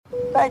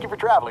Thank you for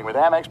traveling with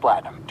Amex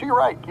Platinum. To your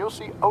right, you'll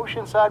see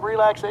oceanside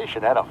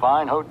relaxation at a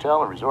fine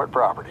hotel and resort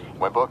property.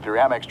 When booked through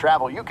Amex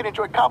Travel, you can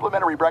enjoy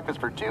complimentary breakfast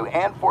for 2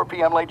 and 4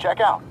 p.m. late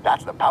checkout.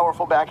 That's the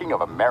powerful backing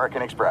of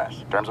American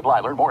Express. Terms apply.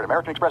 Learn more at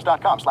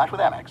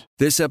americanexpress.com/withAmex.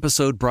 This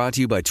episode brought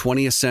to you by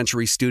 20th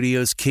Century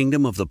Studios'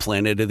 Kingdom of the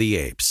Planet of the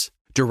Apes.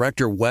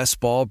 Director Wes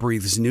Ball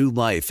breathes new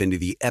life into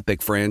the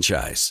epic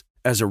franchise.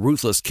 As a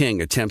ruthless king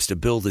attempts to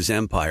build his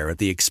empire at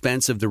the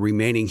expense of the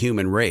remaining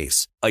human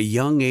race, a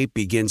young ape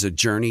begins a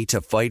journey to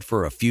fight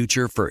for a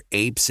future for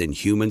apes and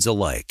humans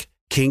alike.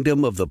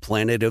 Kingdom of the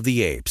Planet of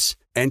the Apes.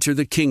 Enter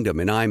the kingdom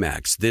in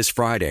IMAX this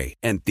Friday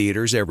and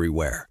theaters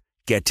everywhere.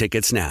 Get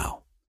tickets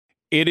now.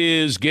 It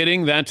is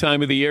getting that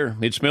time of the year.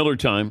 It's Miller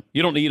time.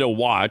 You don't need a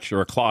watch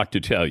or a clock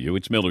to tell you.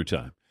 It's Miller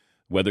time.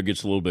 Weather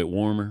gets a little bit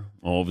warmer.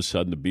 All of a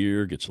sudden, the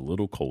beer gets a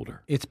little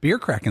colder. It's beer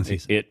cracking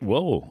season.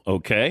 Whoa,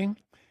 okay.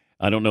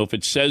 I don't know if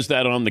it says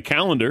that on the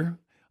calendar.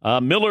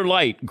 Miller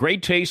Lite,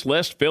 great taste,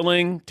 less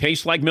filling,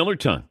 tastes like Miller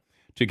time.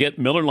 To get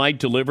Miller Lite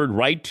delivered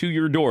right to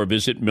your door,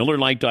 visit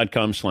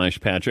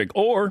MillerLite.com/Patrick,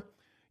 or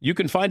you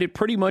can find it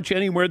pretty much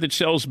anywhere that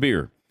sells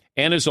beer.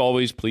 And as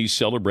always, please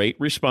celebrate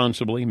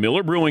responsibly.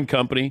 Miller Brewing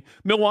Company,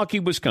 Milwaukee,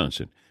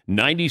 Wisconsin.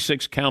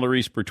 96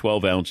 calories per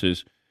 12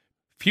 ounces.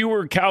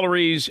 Fewer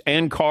calories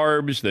and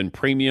carbs than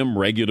premium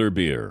regular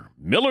beer.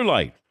 Miller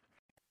Lite.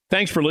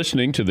 Thanks for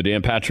listening to the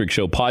Dan Patrick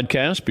Show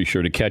podcast. Be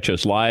sure to catch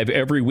us live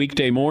every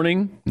weekday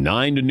morning,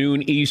 9 to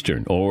noon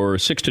Eastern or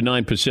 6 to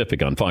 9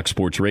 Pacific on Fox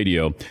Sports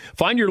Radio.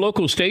 Find your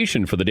local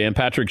station for the Dan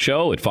Patrick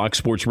Show at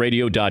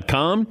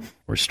foxsportsradio.com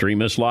or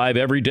stream us live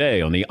every day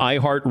on the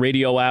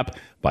iHeartRadio app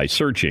by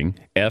searching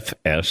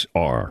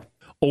FSR.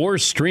 Or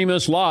stream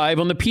us live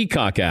on the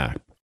Peacock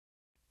app.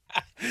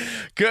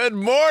 Good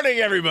morning,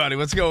 everybody.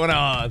 What's going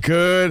on?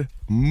 Good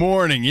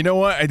morning. You know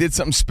what? I did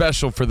something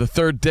special for the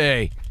third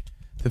day.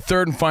 The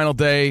third and final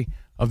day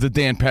of the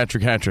Dan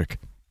Patrick Hat-Trick.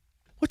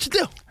 What'd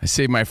you do? I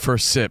saved my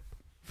first sip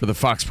for the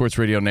Fox Sports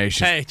Radio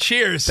Nation. Hey,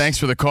 cheers. Thanks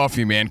for the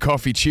coffee, man.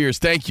 Coffee cheers.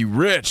 Thank you,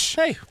 Rich.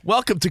 Hey,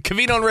 welcome to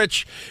Covino and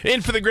Rich,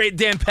 in for the great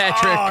Dan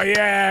Patrick. Oh,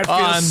 yeah. It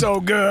feels so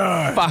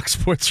good. Fox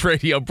Sports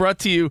Radio, brought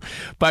to you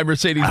by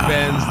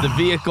Mercedes-Benz. The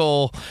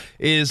vehicle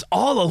is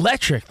all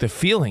electric. The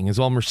feeling is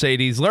all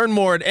Mercedes. Learn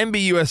more at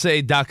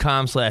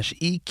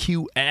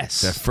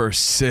MBUSA.com/EQS. That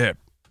first sip.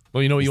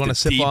 Well, you know what you want to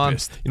sip on?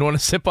 You know what to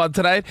sip on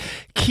tonight?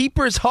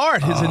 Keeper's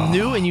Heart is a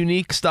new and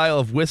unique style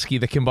of whiskey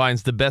that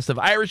combines the best of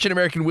Irish and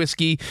American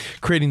whiskey,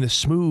 creating the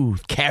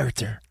smooth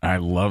character. I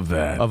love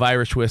that. Of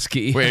Irish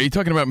whiskey. Wait, are you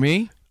talking about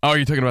me? Oh,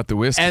 you're talking about the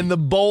whiskey. And the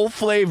bold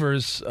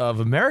flavors of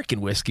American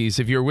whiskeys.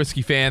 If you're a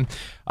whiskey fan,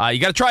 you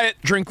got to try it.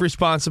 Drink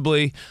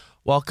responsibly.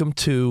 Welcome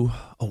to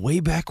a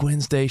Way Back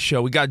Wednesday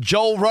show. We got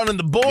Joel running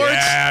the boards.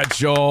 Yeah,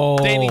 Joel.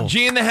 Danny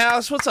G in the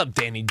house. What's up,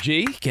 Danny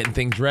G? Getting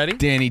things ready.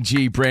 Danny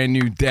G, brand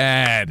new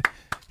dad.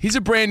 He's a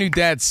brand new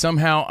dad.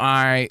 Somehow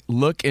I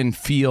look and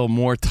feel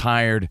more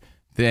tired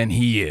than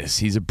he is.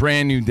 He's a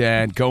brand new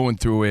dad going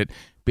through it.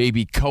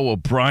 Baby Koa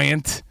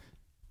Bryant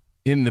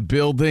in the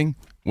building.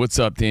 What's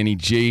up, Danny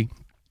G?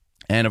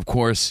 And, of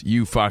course,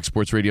 you, Fox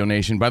Sports Radio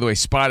Nation. By the way,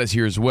 Spot is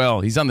here as well.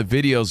 He's on the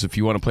videos if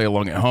you want to play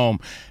along at home.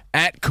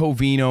 At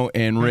Covino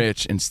and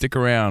Rich. And stick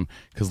around,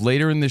 because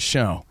later in this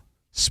show,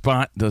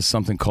 Spot does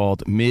something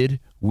called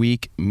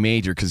Midweek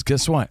Major. Because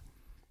guess what?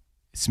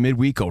 It's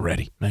midweek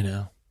already. I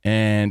know.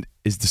 And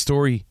is the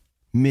story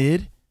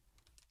mid?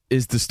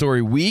 Is the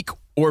story weak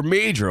or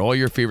major? All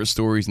your favorite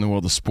stories in the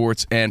world of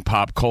sports and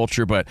pop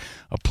culture. But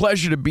a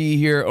pleasure to be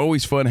here.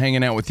 Always fun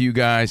hanging out with you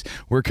guys.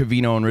 We're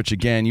Covino and Rich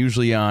again,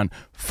 usually on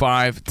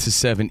 5 to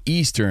 7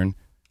 Eastern,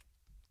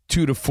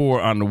 2 to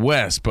 4 on the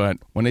West. But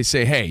when they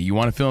say, hey, you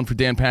want to fill in for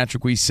Dan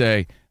Patrick, we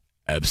say,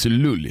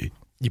 absolutely.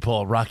 You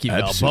pull a Rocky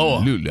Balboa.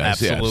 Absolutely. I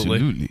say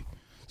absolutely.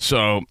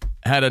 So,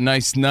 had a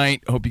nice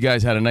night. Hope you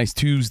guys had a nice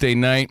Tuesday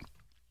night.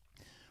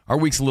 Our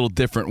week's a little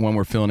different when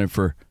we're filling in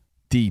for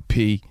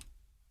DP,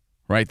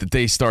 right? The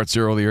day starts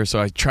earlier,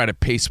 so I try to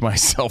pace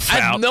myself out.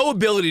 I have no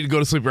ability to go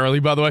to sleep early,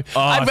 by the way.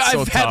 I've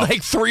had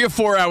like 3 or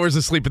 4 hours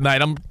of sleep a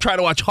night. I'm trying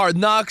to watch Hard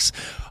Knocks.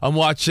 I'm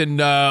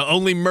watching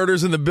Only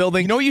Murders in the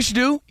Building. You know what you should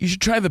do? You should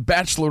try The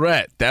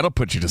Bachelorette. That'll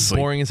put you to sleep.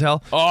 Boring as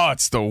hell. Oh,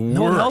 it's the worst. You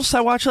know what else I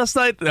watched last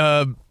night?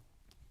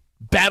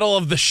 Battle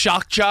of the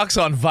Shock Jocks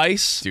on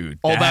Vice. Dude,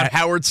 all about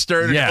Howard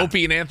Stern and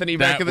Opie and Anthony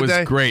back in the day.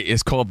 That was great.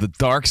 It's called The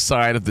Dark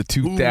Side of the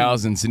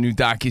 2000s, a new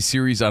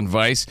docuseries on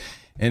Vice.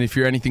 And if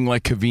you're anything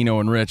like Covino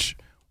and Rich,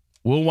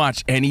 we'll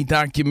watch any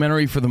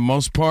documentary for the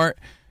most part.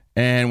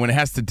 And when it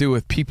has to do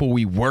with people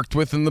we worked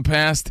with in the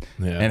past,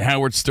 and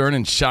Howard Stern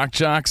and Shock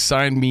Jocks,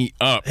 signed me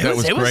up. That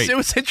was great. It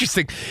was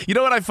interesting. You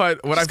know what I find?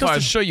 What I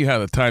find to show you how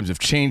the times have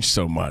changed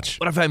so much.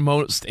 What I find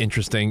most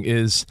interesting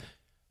is,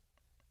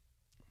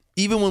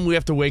 even when we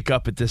have to wake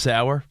up at this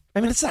hour, I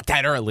mean, it's not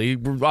that early.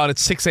 We're on at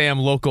 6 a.m.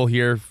 local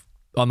here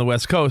on the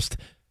West Coast.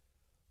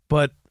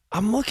 But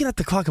I'm looking at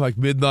the clock at like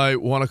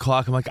midnight, 1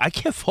 o'clock. I'm like, I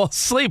can't fall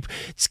asleep.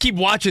 Just keep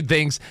watching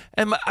things.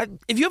 And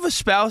if you have a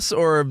spouse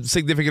or a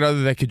significant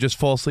other that could just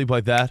fall asleep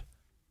like that,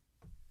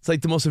 It's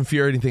like the most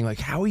infuriating thing. Like,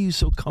 how are you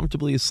so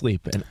comfortably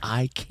asleep and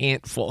I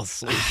can't fall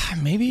asleep?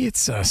 Maybe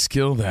it's a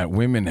skill that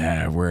women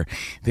have where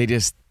they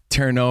just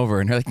turn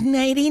over and they're like,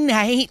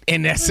 nighty-night,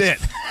 and that's it.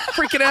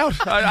 Freaking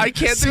out. I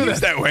can't do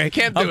that way. I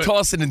can't do I'm it.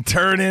 tossing and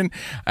turning.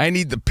 I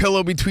need the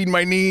pillow between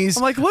my knees.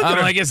 I'm like, look at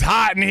her. like, it's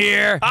hot in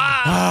here.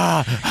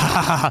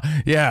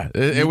 Yeah,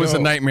 it was a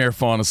nightmare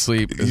falling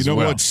asleep. You know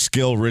what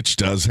skill Rich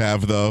does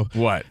have, though?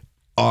 What?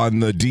 On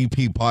the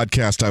DP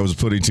podcast I was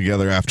putting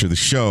together after the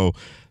show,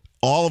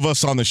 all of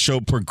us on the show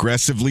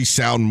progressively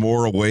sound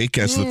more awake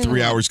as the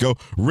 3 hours go.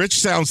 Rich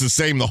sounds the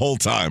same the whole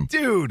time.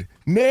 Dude,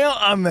 nail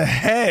on the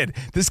head.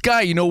 This guy,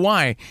 you know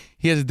why?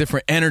 He has a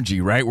different energy,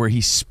 right? Where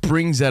he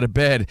springs out of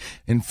bed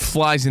and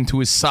flies into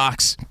his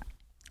socks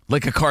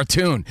like a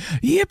cartoon.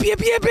 Yip, yip,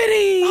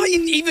 yippity. Oh,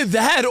 either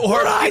that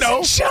or, Rise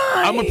and shine.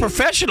 I'm a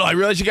professional. I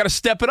realize you got to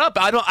step it up.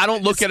 I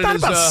don't look at it not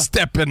as about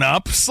stepping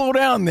up. Slow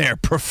down there,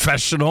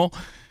 professional.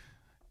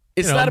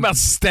 It's not about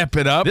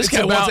stepping up. This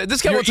guy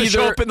wants to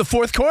show up in the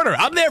fourth quarter.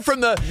 I'm there from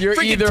the You're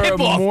freaking either a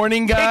tip-off,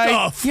 morning guy.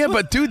 kickoff. Yeah,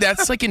 but dude,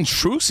 that's like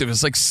intrusive.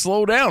 It's like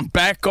slow down,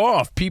 back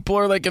off. People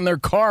are like in their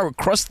car with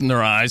crust in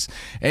their eyes,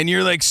 and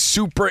you're like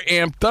super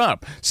amped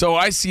up. So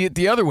I see it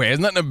the other way.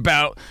 It's nothing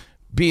about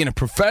being a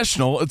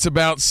professional. It's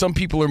about some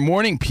people are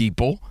morning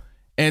people.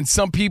 And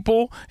some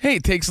people, hey,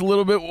 it takes a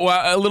little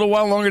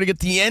while longer to get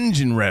the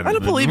engine revving. I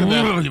don't believe in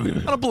that.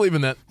 I don't believe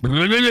in that.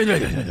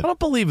 I don't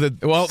believe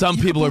that. Well, some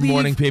people are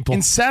morning people. In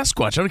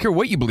Sasquatch, I don't care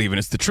what you believe in.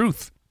 It's the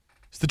truth.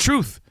 It's the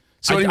truth.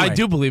 So anyway, I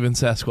do believe in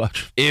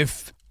Sasquatch.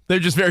 If they're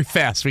just very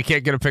fast, we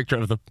can't get a picture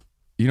of them.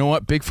 You know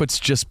what? Bigfoot's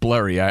just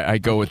blurry. I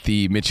go with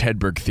the Mitch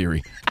Hedberg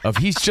theory of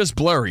he's just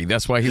blurry.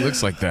 That's why he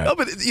looks like that. No,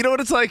 but you know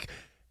what it's like?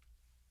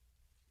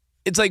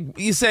 It's like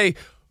you say,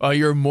 "Oh,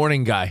 you're a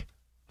morning guy."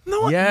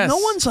 No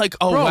one's like,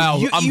 "Oh, bro, wow."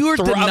 You are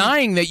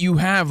denying that you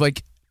have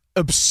like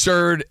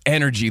absurd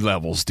energy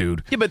levels,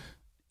 dude. Yeah, but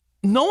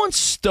no one's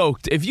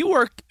stoked if you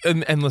work.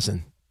 And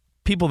listen,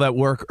 people that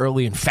work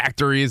early in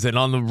factories and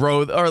on the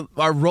road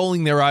are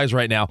rolling their eyes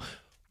right now.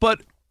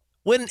 But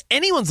when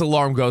anyone's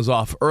alarm goes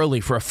off early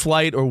for a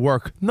flight or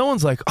work, no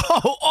one's like,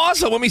 "Oh,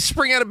 awesome, let me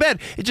spring out of bed."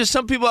 It's just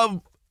some people have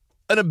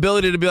an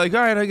ability to be like, "All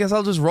right, I guess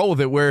I'll just roll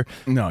with it." Where,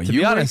 no, to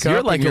be honest,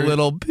 you're like a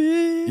little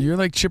bit. You're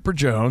like Chipper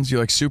Jones. You're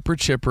like super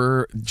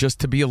chipper just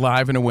to be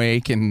alive and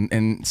awake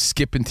and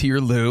skip into your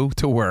loo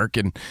to work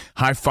and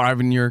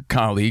high-fiving your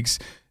colleagues.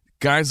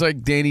 Guys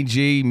like Danny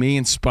G, me,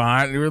 and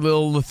Spot, we're a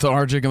little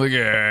lethargic and like,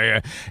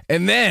 yeah.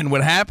 And then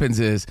what happens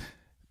is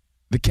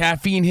the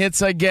caffeine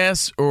hits, I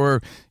guess,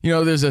 or,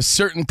 there's a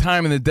certain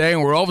time in the day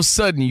where all of a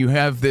sudden you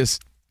have this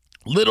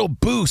little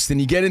boost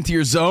and you get into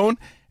your zone,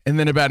 and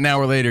then about an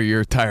hour later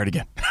you're tired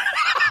again.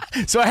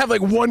 So I have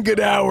like one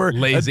good hour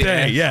Lazy a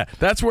day. ass. Yeah,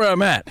 that's where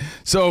I'm at.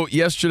 So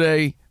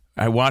yesterday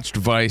I watched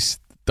Vice,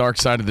 Dark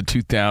Side of the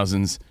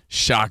 2000s,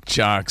 Shock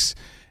Jocks,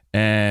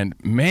 and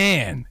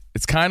man,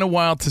 it's kind of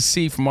wild to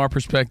see from our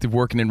perspective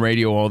working in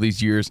radio all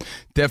these years.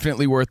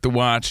 Definitely worth the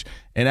watch.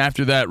 And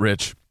after that,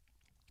 Rich,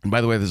 and by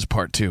the way, this is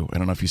part 2. I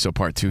don't know if you saw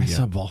part 2 yet. I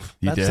saw both.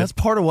 You did? That's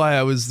part of why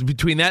I was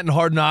between that and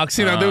Hard Knocks.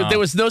 There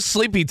was no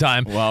sleepy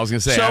time. Well, I was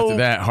going to say after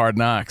that, Hard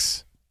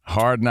Knocks.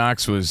 Hard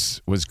Knocks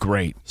was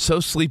great. So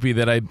sleepy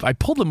that I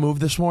pulled a move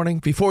this morning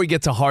before we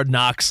get to Hard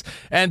Knocks.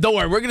 And don't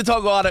worry, we're going to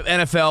talk a lot of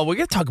NFL. We're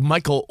going to talk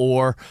Michael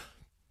Orr.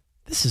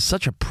 This is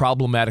such a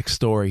problematic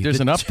story. There's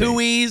an update.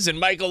 Tuohys and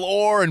Michael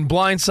Orr and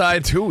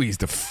Blindside. Tuohys,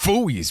 the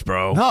fooies,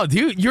 bro. No,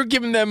 dude, you're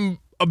giving them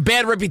a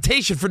bad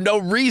reputation for no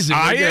reason.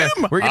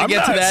 We're going to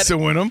get to that.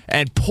 Suing them.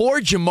 And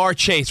poor Jamar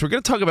Chase. We're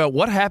going to talk about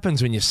what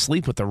happens when you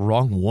sleep with the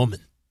wrong woman.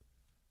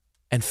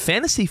 And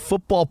fantasy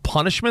football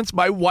punishments.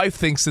 My wife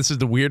thinks this is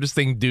the weirdest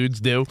thing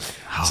dudes do.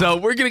 So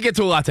we're going to get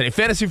to a lot today.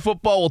 Fantasy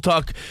football, we'll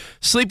talk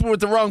sleeping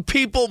with the wrong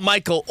people,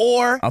 Michael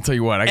Orr. I'll tell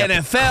you what, I got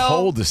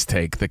NFL.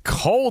 the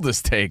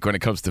coldest take when it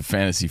comes to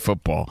fantasy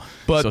football.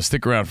 So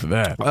stick around for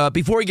that.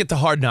 Before we get to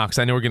Hard Knocks,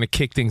 I know we're going to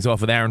kick things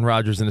off with Aaron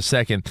Rodgers in a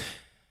second.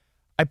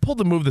 I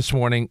pulled a move this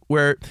morning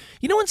where,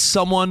 when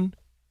someone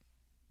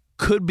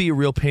could be a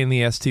real pain in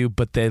the ass to you,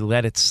 but they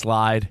let it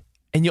slide,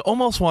 and you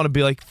almost want to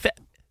be like,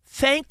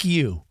 thank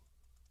you.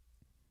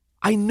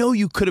 I know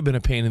you could have been a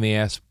pain in the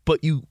ass,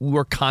 but you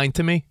were kind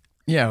to me.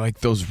 Yeah, like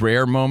those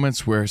rare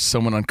moments where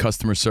someone on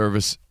customer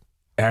service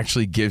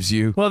actually gives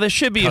you. Well, there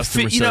should be a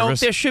fee.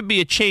 Service. There should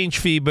be a change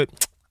fee,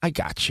 but I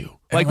got you.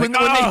 Like when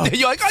you're like,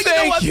 you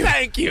know what?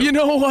 Thank you. You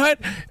know what?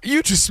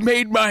 You just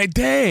made my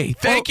day.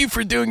 Thank you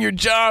for doing your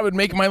job and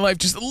making my life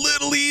just a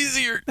little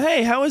easier.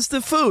 Hey, how was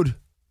the food?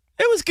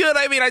 It was good.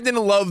 I mean, I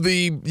didn't love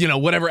the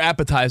whatever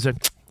appetizer.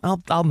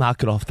 I'll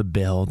knock it off the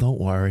bill. Don't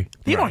worry.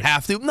 You don't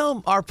have to.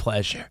 No, our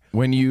pleasure.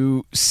 When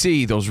you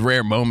see those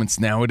rare moments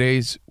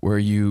nowadays where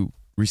you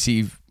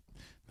receive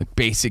like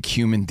basic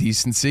human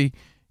decency,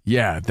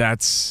 yeah,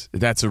 that's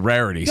a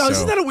rarity. Yo,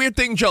 isn't that a weird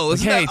thing, Joel?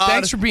 Hey,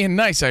 thanks for being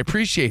nice. I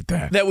appreciate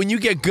that. That when you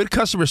get good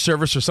customer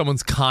service or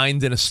someone's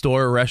kind in a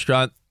store or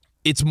restaurant,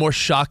 it's more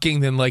shocking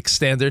than like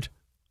standard.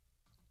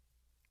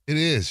 It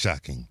is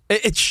shocking.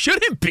 It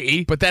shouldn't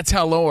be. But that's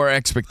how low our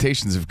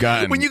expectations have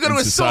gotten. When you go to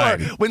a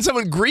society. store, when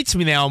someone greets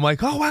me now, I'm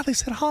like, oh, wow, they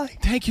said hi.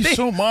 Thank you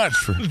so much.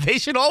 They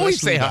should always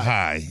Especially say the hi.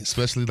 high.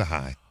 Especially the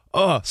high.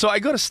 Oh, so I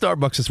go to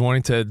Starbucks this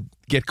morning to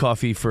get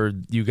coffee for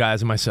you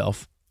guys and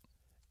myself.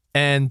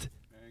 And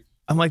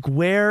I'm like,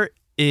 where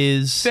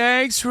is...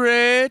 Thanks,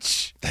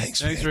 Rich.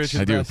 Thanks, Rich.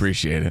 I do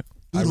appreciate it.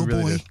 Little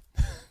boy.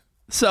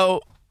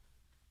 So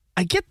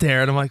I get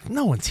there and I'm like,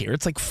 no one's here.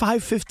 It's like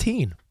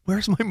 5:15.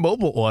 Where's my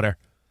mobile order?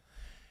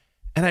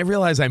 And I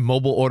realize I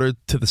mobile ordered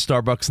to the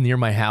Starbucks near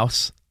my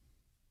house.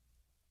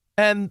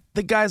 And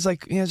the guy's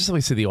like, yeah, just let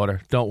me see the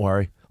order. Don't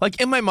worry. Like,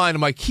 in my mind,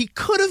 I'm like, he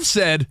could have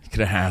said,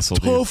 Could have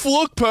hassled you. tough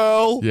luck,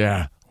 pal.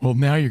 Yeah. Well,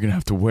 now you're going to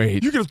have to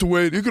wait. You're going to have to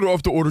wait. You're going to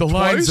have to order The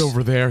twice. line's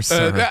over there,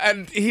 sir.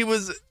 And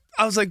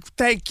I was like,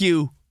 thank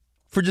you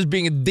for just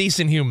being a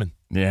decent human.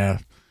 Yeah.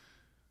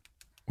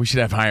 We should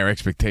have higher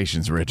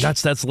expectations, Rich.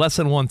 That's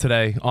lesson 1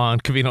 today on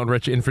Covino and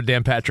Rich in for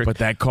Dan Patrick. But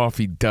that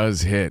coffee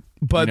does hit.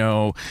 But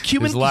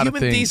there's a lot of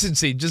human things.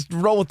 decency, just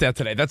roll with that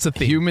today. That's the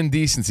theme. Human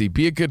decency.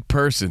 Be a good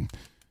person.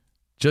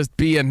 Just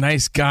be a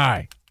nice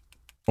guy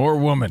or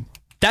woman.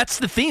 That's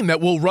the theme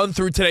that we'll run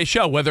through today's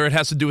show, whether it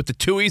has to do with the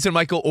Tuohys and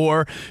Michael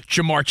Orr,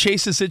 Jamar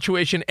Chase's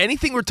situation,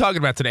 anything we're talking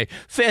about today,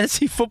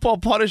 fantasy football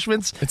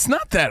punishments. It's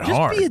not that Just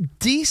hard. be a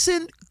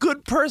decent,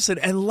 good person,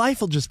 and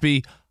life will just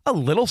be a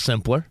little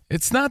simpler.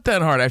 It's not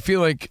that hard. I feel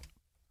like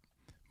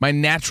my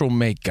natural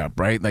makeup,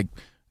 right? Like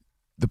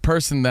the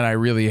person that I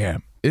really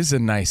am is a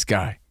nice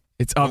guy.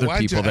 It's other Why'd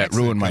people your that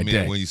accent ruin my come in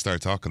day. when you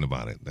start talking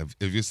about it.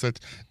 If you're such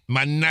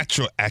my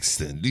natural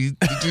accent, did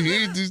you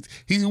hear?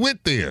 He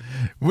went there.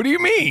 What do you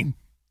mean?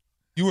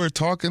 You were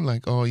talking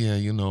like, oh yeah,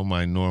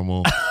 my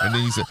normal, and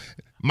then you said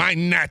my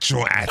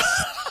natural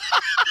accent.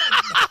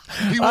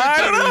 He went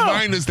there to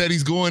remind us that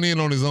he's going in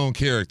on his own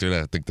character.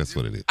 I think that's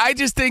what it is. I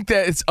just think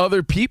that it's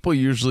other people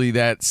usually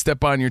that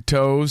step on your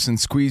toes and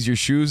squeeze your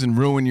shoes and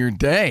ruin your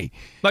day.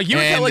 Like you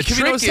were like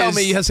Kevin was telling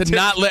me he has to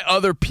not let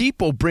other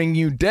people bring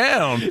you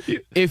down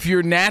if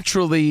you're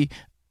naturally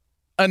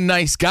a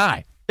nice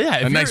guy.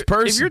 Yeah, a nice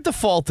person. If your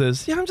default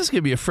is, I'm just going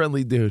to be a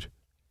friendly dude,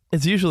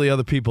 it's usually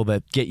other people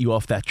that get you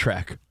off that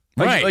track.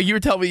 Like you were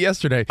telling me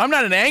yesterday. I'm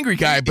not an angry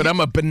guy, but I'm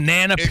a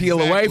banana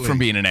peel away from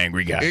being an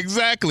angry guy.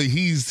 Exactly.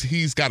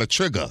 He's got a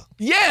trigger.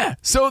 Yeah.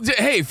 So,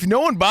 hey, if no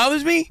one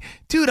bothers me,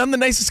 dude, I'm the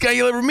nicest guy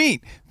you'll ever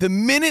meet. The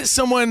minute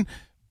someone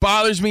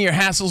bothers me or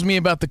hassles me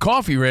about the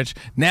coffee, Rich,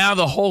 now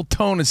the whole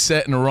tone is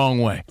set in the wrong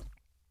way.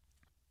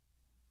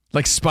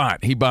 Like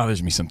Spot, he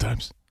bothers me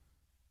sometimes.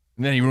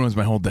 And then he ruins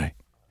my whole day.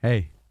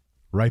 Hey,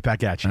 right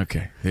back at you.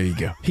 Okay, there you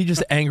go. He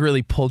just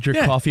angrily pulled your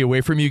coffee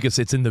away from you because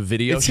it's in the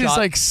video It's shot. his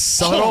like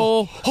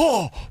subtle,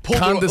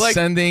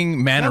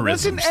 condescending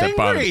mannerisms that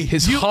bother me.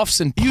 His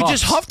huffs and puffs. You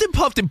just huffed and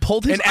puffed and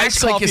pulled his and iced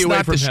acts like coffee it's away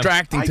not from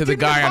distracting him. to the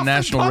guy on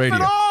national radio.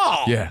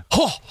 Yeah,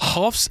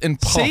 huffs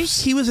and puffs.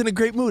 See, he was in a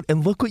great mood,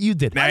 and look what you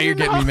did. Now you're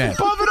getting me mad.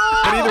 But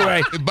either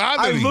way, It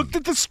bothered I him. looked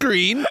at the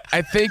screen.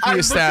 I think we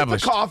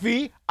established. I looked at the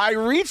coffee. I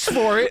reached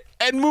for it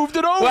and moved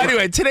it over. Well,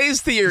 anyway,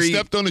 today's He theory.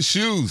 stepped on his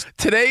shoes.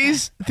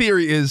 Today's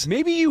theory is.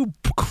 Maybe you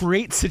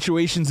create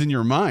situations in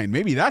your mind.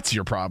 Maybe that's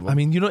your problem. I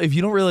mean, if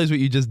you don't realize what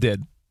you just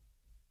did,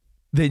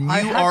 then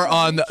you are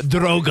on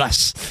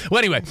drogas. Well,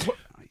 anyway.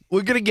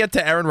 We're going to get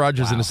to Aaron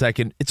Rodgers in a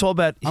second. It's all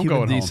about I'm human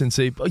going home.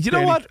 decency. You know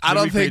Danny, what? I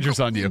don't think. Pager's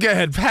on you. Go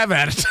ahead. Have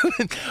at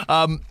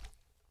it.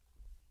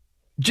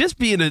 Just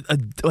being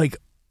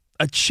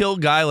a chill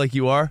guy like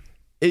you are,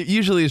 it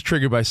usually is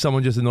triggered by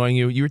someone just annoying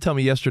you. You were telling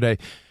me yesterday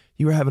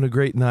you were having a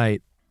great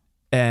night,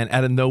 and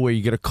out of nowhere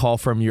you get a call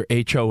from your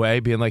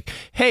HOA being like,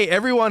 hey,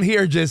 everyone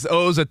here just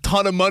owes a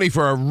ton of money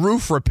for a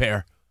roof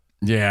repair.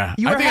 Yeah.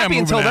 You were happy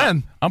until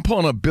then. I'm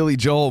pulling up Billy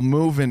Joel,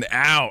 moving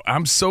out.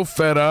 I'm so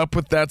fed up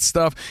with that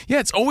stuff. Yeah,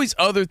 it's always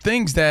other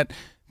things that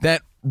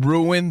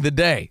ruin the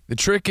day. The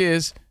trick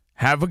is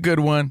have a good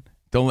one.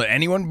 Don't let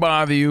anyone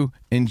bother you.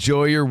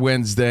 Enjoy your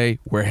Wednesday.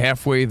 We're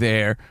halfway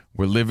there.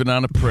 We're living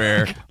on a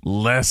prayer.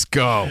 Let's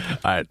go.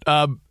 All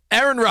right.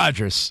 Aaron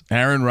Rodgers.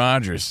 Aaron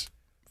Rodgers.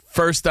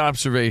 First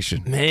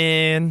observation.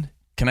 Man.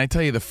 Can I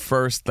tell you the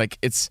first,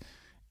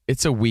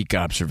 it's a weak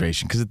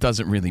observation because it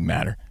doesn't really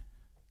matter.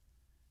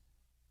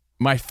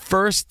 My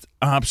first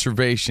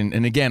observation,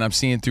 and again, I'm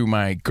seeing through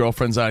my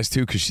girlfriend's eyes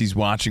too because she's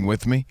watching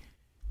with me.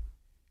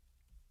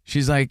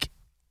 She's like,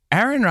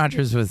 Aaron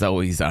Rodgers was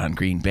always on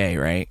Green Bay,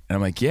 right? And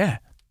I'm like, yeah.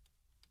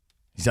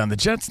 He's on the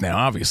Jets now,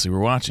 obviously. We're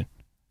watching.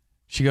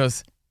 She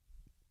goes,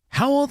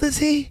 how old is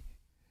he?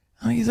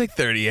 Oh, he's like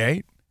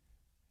 38.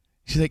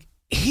 She's like,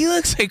 he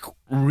looks like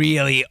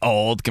really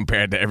old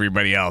compared to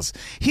everybody else.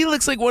 He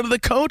looks like one of the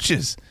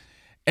coaches.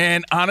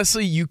 And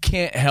honestly, you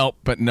can't help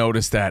but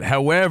notice that.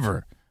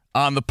 However,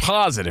 on the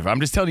positive, I'm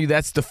just telling you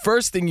that's the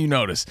first thing you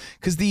notice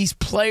because these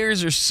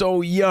players are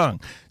so young.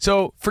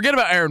 So forget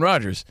about Aaron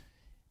Rodgers.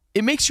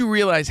 It makes you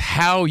realize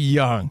how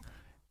young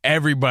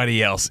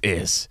everybody else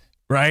is,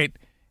 right?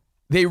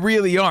 They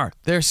really are.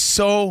 They're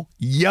so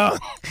young.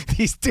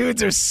 These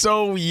dudes are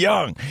so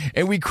young.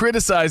 And we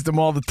criticize them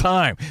all the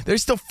time. They're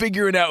still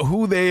figuring out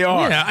who they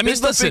are. Yeah, I mean, they're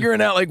still listen,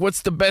 figuring out, like,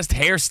 what's the best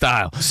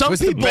hairstyle? What's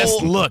the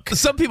best look?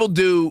 Some people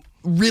do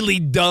really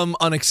dumb,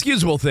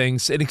 inexcusable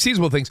things,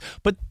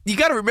 but you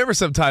got to remember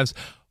sometimes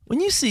when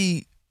you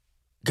see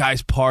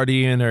guys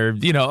partying or,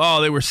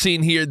 they were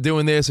seen here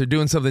doing this or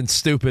doing something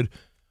stupid,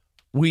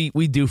 we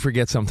do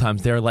forget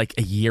sometimes they're like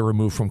a year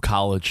removed from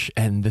college,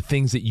 and the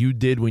things that you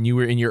did when you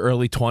were in your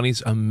early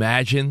 20s,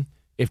 imagine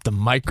if the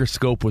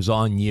microscope was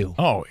on you.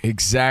 Oh,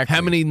 exactly.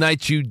 How many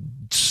nights you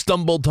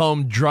stumbled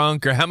home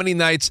drunk, or how many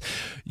nights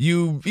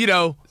you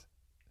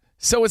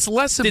So it's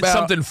less did about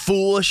something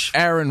foolish.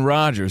 Aaron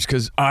Rodgers,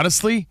 because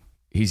honestly,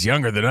 he's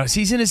younger than us.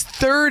 He's in his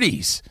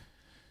 30s.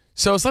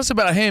 So it's less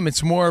about him.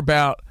 It's more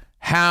about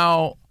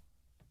how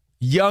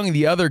young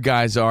the other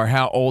guys are,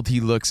 how old he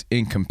looks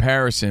in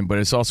comparison. But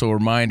it's also a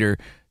reminder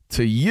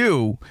to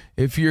you,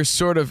 if you're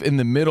sort of in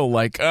the middle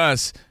like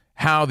us,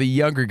 how the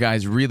younger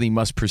guys really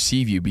must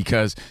perceive you.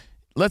 Because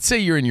let's say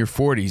you're in your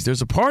 40s.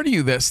 There's a part of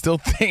you that still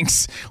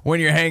thinks when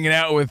you're hanging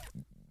out with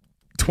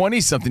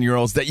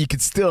 20-something-year-olds that you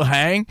could still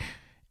hang.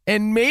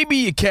 And maybe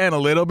you can a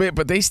little bit,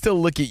 but they still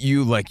look at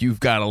you like you've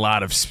got a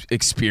lot of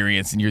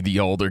experience and you're the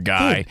older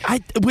guy.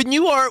 When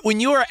you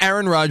are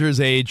Aaron Rodgers'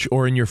 age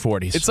or in your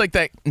 40s, it's like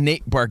that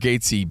Nate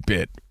Bargatze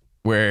bit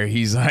where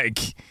he's like,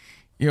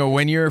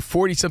 when you're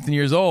 40-something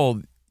years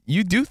old,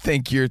 you do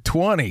think you're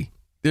 20.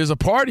 There's a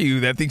part of you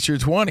that thinks you're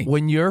 20.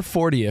 When you're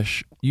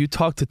 40-ish, you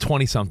talk to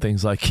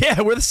 20-somethings like,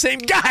 yeah, we're the same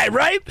guy,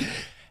 right?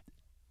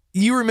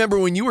 You remember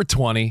when you were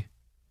 20,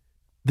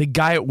 the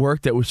guy at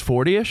work that was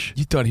 40-ish?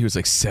 You thought he was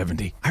like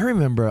 70. I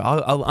remember.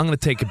 I'm going to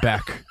take it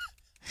back.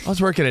 I was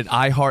working at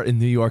iHeart in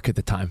New York at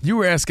the time. You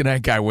were asking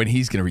that guy when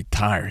he's going to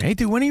retire. Hey,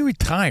 dude, when are you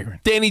retiring?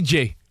 Danny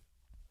G.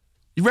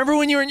 You remember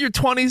when you were in your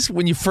 20s,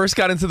 when you first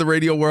got into the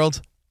radio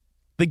world?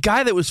 The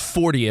guy that was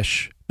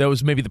 40-ish, that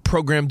was maybe the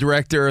program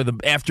director or the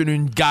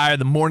afternoon guy or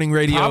the morning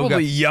radio guy.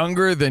 Probably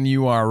younger than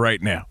you are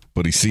right now.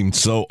 But he seemed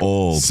so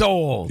old. So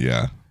old.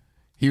 Yeah.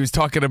 He was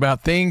talking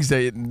about things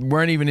that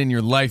weren't even in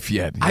your life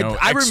yet. I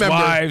remember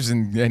ex-wives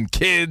and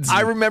kids. I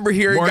remember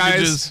hearing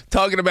guys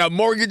talking about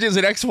mortgages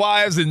and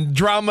ex-wives and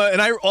drama.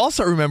 And I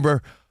also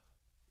remember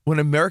when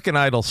American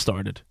Idol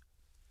started.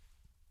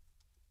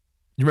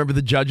 You remember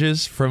the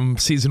judges from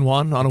season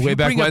 1 on a Way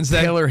Back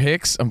Wednesday? Taylor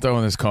Hicks? I'm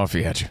throwing this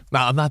coffee at you. No,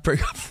 I'm not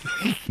bringing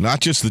Not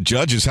just the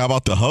judges. How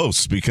about the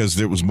hosts? Because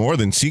there was more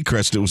than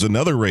Seacrest. It was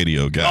another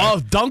radio guy. Oh,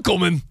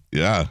 Dunkelman.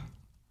 Yeah.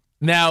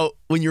 Now,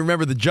 when you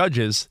remember the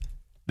judges,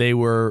 they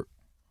were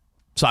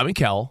Simon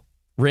Cowell,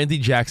 Randy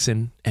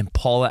Jackson, and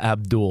Paula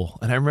Abdul.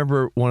 And I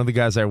remember one of the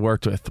guys I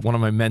worked with, one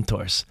of my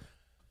mentors,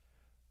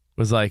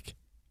 was like,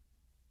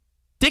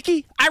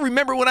 Dickie, I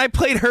remember when I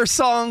played her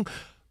song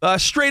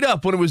Straight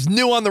Up when it was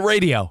new on the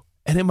radio.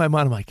 And in my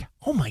mind, I'm like,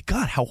 oh my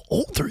God, how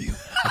old are you?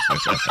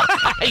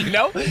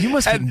 You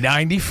must be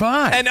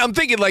 95. And I'm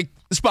thinking, like,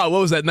 Spot, what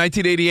was that,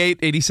 1988,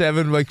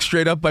 87, like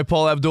Straight Up by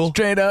Paula Abdul?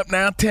 Straight up,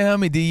 now tell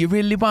me, do you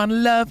really want to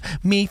love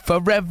me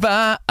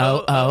forever?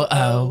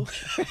 Oh.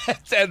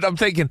 And I'm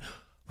thinking,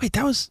 wait,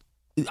 that was,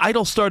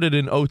 Idol started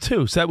in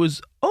 2002, so that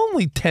was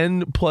only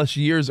 10 plus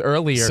years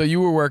earlier. So you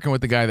were working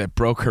with the guy that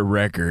broke her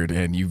record,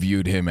 and you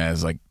viewed him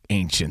as, like,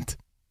 ancient.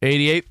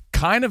 88?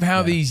 Kind of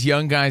how these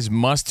young guys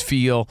must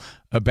feel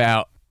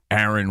about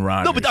Aaron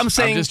Rodgers. No, but I'm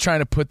saying, just trying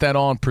to put that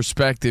all in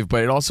perspective,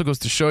 but it also goes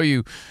to show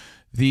you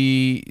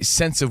the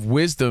sense of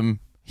wisdom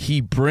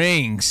he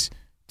brings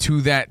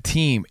to that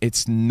team.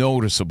 It's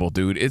noticeable,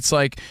 dude. It's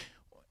like,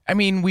 I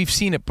mean, we've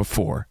seen it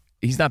before.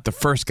 He's not the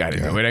first guy to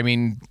do it. I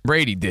mean,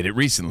 Brady did it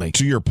recently.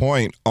 To your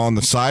point, on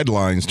the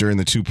sidelines during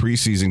the 2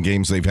 preseason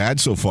games they've had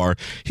so far,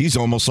 he's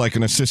almost like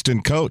an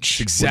assistant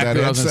coach.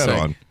 Exactly what I was going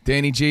to say.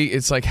 Danny G,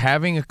 it's like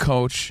having a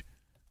coach.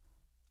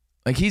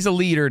 Like, he's a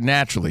leader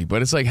naturally,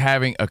 but it's like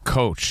having a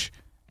coach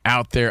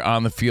out there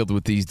on the field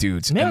with these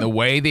dudes. Yeah. And the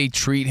way they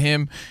treat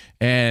him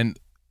and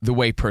the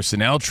way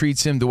personnel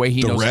treats him, the way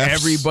he knows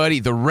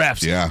everybody, the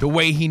refs, the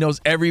way he knows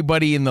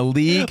everybody in the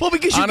league. Well,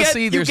 because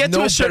honestly, you get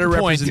there's no better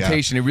point.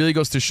 representation. It really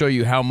goes to show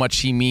you how much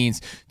he means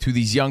to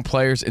these young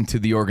players and to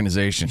the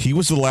organization. He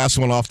was the last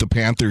one off the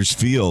Panthers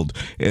field,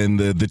 and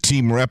the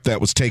team rep that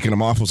was taking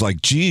him off was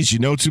like, geez, you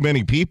know too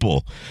many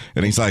people.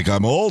 And he's like,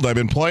 I'm old. I've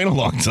been playing a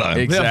long time.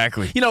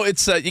 Exactly. You know,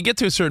 it's you get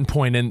to a certain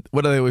point, and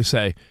what do they always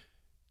say?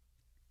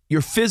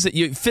 You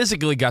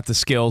physically got the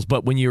skills,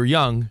 but when you're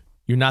young,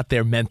 you're not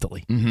there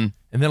mentally. Mm-hmm.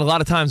 And then a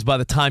lot of times by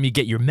the time you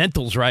get your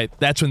mentals right,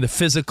 that's when the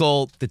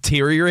physical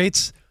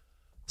deteriorates.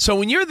 So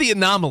when you're the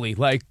anomaly,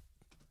 like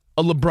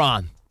a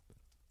LeBron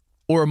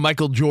or a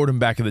Michael Jordan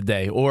back in the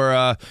day or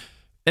an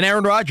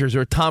Aaron Rodgers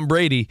or a Tom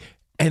Brady,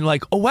 and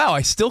like, oh, wow,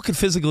 I still can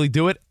physically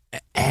do it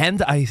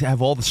and I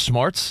have all the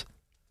smarts,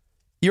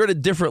 you're at a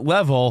different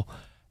level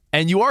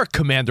and you are a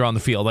commander on the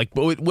field. Like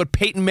what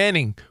Peyton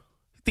Manning,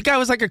 the guy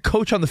was like a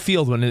coach on the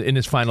field when in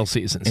his final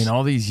seasons. And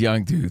all these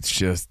young dudes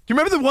just... Do you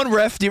remember the one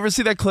ref? Do you ever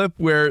see that clip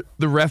where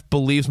the ref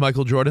believes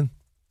Michael Jordan?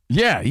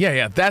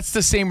 Yeah. That's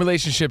the same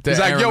relationship that He's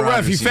like, Aaron yo, ref,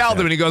 Rodgers he seems to fouled him.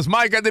 have. And he goes,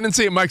 Mike, I didn't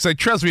see it. Mike's like,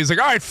 trust me. He's like,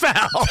 all right,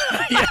 foul.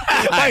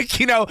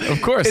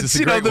 Of course, it's a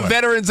the great one.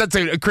 veterans, that's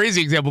a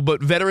crazy example,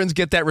 but veterans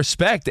get that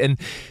respect. And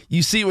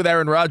you see it with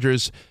Aaron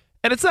Rodgers.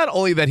 And it's not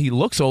only that he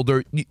looks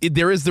older,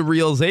 there is the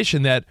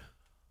realization that,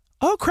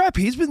 oh, crap,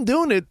 he's been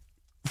doing it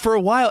for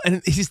a while.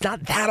 And he's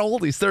not that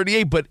old. He's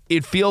 38, but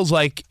it feels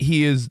like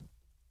he's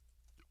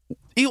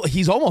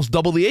almost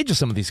double the age of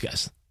some of these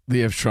guys.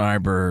 Liev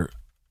Schreiber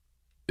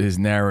is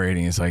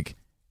narrating. It's like,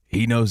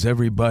 he knows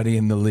everybody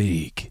in the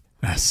league.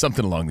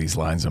 Something along these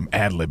lines. I'm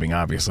ad-libbing,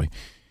 obviously.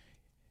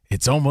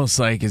 It's almost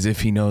like as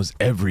if he knows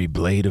every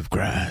blade of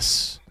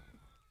grass.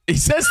 He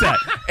says that.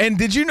 And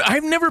did you know,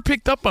 I've never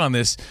picked up on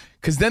this,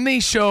 because then they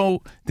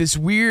show this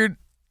weird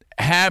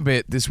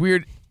habit, this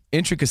weird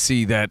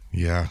intricacy that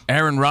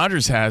Aaron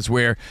Rodgers has,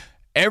 where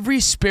every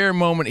spare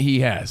moment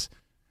he has,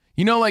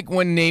 you know, like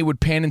when they would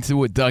pan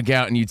into a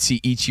dugout and you'd see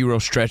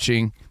Ichiro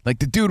stretching, like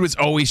the dude was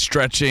always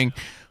stretching.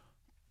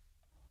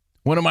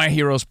 One of my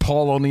heroes,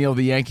 Paul O'Neill of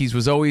the Yankees,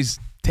 was always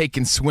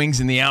taking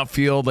swings in the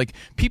outfield. Like,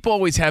 people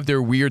always have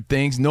their weird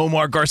things.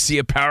 Nomar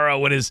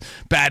Garciaparra with his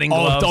batting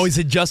gloves. Always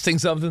adjusting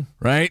something.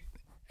 Right?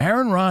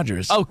 Aaron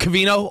Rodgers. Oh,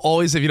 Covino,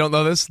 always, if you don't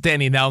know this,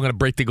 Danny, now I'm going to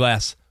break the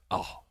glass.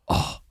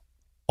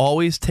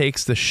 Always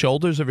takes the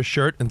shoulders of his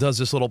shirt and does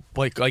this little,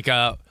 like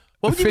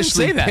what would you even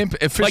say that?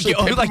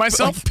 Pimping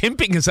myself? Like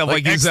pimping himself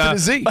Like he's X to the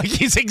Z. like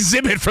he's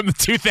Exhibit from the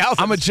 2000s.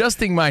 I'm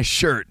adjusting my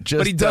shirt.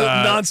 But he does it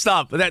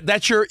nonstop.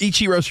 That's your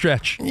Ichiro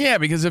stretch. Yeah,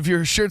 because if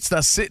your shirt's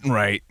not sitting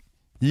right,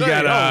 you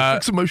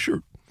fixing my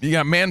shirt. You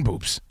got man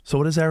boobs. So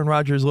what is Aaron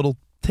Rodgers' little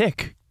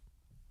tick?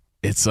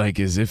 It's like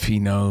as if he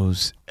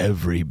knows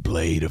every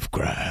blade of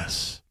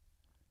grass.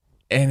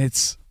 And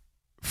it's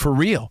for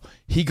real.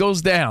 He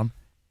goes down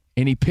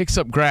and he picks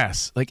up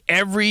grass. Like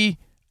every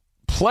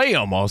play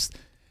almost.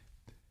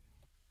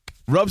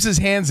 Rubs his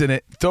hands in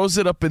it, throws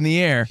it up in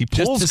the air. He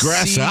pulls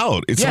grass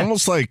out. It's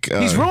almost like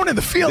he's ruining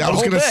the field. I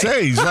was going to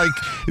say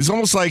it's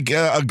almost like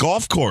a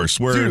golf course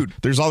where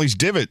there's all these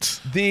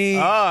divots.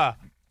 I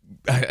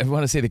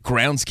want to say the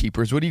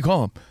groundskeepers. What do you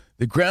call them?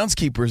 The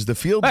groundskeepers, the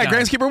field guys.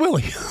 Groundskeeper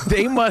Willie.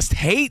 They must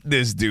hate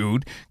this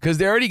dude because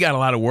they already got a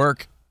lot of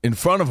work in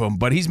front of him,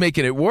 but he's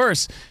making it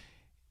worse.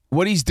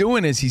 What he's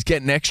doing is he's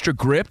getting extra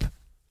grip.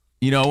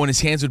 You know, when his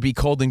hands would be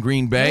cold in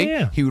Green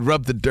Bay, he would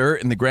rub the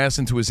dirt and the grass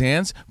into his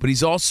hands, but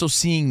he's also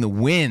seeing the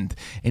wind,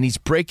 and he's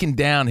breaking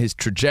down his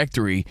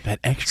trajectory. That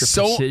extra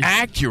precision.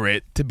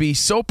 Accurate, to be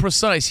so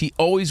precise. He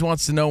always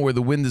wants to know where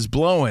the wind is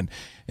blowing.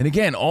 And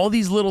again, all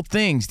these little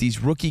things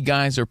these rookie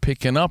guys are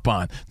picking up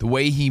on, the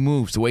way he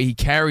moves, the way he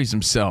carries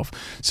himself.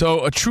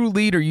 So a true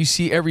leader, you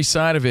see every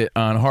side of it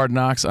on Hard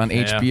Knocks on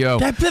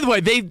HBO. By the way,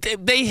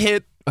 they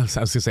hit, I was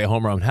going to say a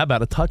home run. How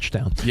about a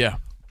touchdown? Yeah.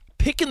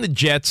 Picking the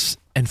Jets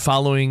and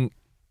following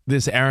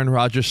this Aaron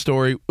Rodgers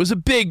story was a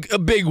big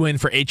win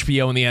for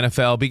HBO and the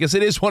NFL because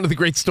it is one of the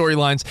great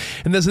storylines.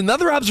 And there's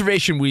another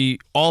observation we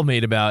all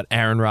made about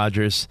Aaron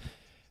Rodgers,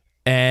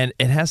 and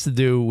it has to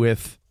do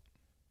with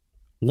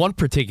one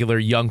particular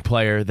young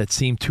player that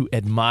seemed to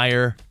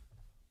admire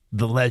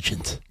the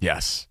legend.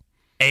 Yes.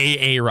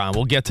 Aaron.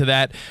 We'll get to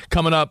that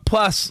coming up.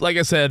 Plus, like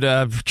I said,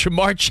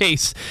 Jamar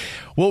Chase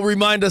will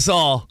remind us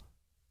all,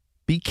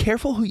 be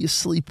careful who you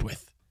sleep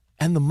with.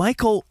 And the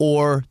Michael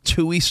Orr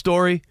Tui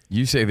story.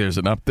 You say there's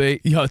an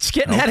update? It's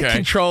getting out of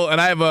control, and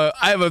I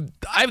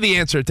have the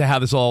answer to how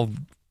this all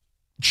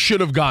should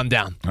have gone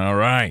down. All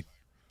right.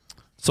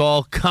 It's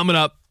all coming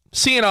up.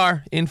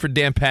 CNR in for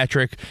Dan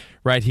Patrick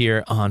right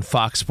here on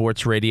Fox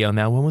Sports Radio.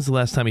 Now, when was the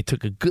last time he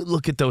took a good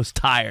look at those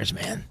tires,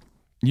 man?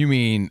 You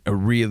mean a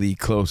really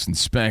close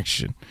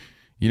inspection.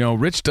 You know,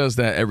 Rich does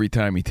that every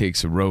time he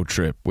takes a road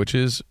trip, which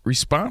is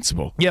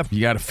responsible. Yep.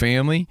 You got a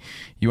family.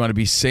 You want to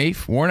be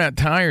safe. Worn out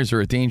tires are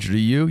a danger to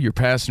you, your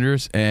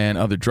passengers, and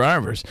other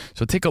drivers.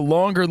 So take a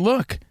longer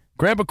look.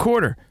 Grab a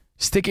quarter.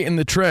 Stick it in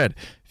the tread.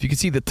 If you can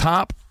see the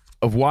top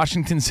of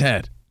Washington's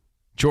head,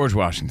 George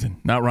Washington,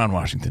 not Ron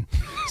Washington.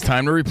 It's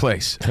time to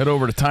replace. Head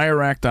over to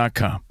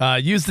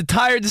TireRack.com. Use the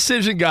Tire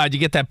Decision Guide. You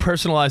get that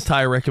personalized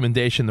tire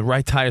recommendation, the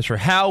right tires for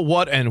how,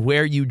 what, and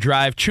where you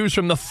drive. Choose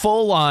from the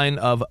full line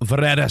of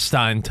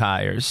Vredestein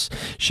tires.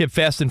 Ship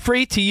fast and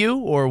free to you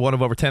or one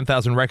of over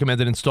 10,000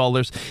 recommended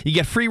installers. You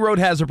get free road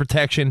hazard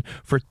protection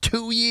for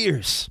 2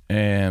 years.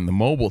 And the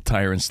mobile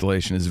tire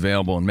installation is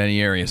available in many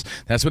areas.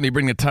 That's when they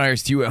bring the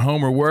tires to you at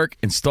home or work,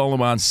 install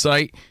them on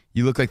site.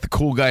 You look like the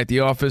cool guy at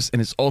the office,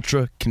 and it's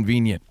ultra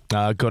convenient.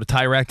 Go to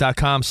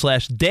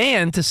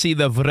TireRack.com/Dan to see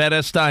the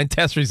Vredestein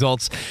test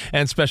results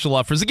and special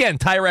offers. Again,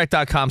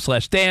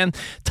 TireRack.com/Dan.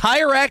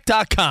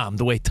 TireRack.com,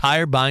 the way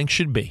tire buying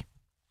should be.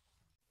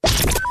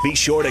 Be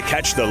sure to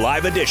catch the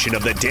live edition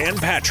of the Dan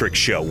Patrick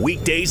Show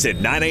weekdays at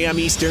 9 a.m.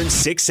 Eastern,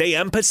 6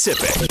 a.m.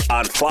 Pacific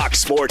on Fox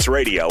Sports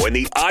Radio and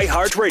the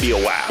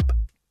iHeartRadio app.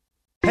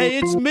 Hey,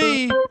 it's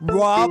me,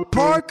 Rob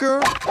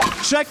Parker.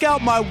 Check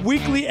out my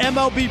weekly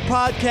MLB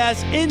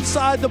podcast,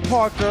 Inside the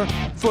Parker,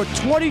 for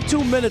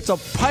 22 minutes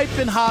of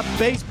piping hot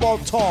baseball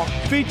talk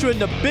featuring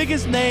the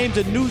biggest names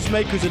and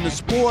newsmakers in the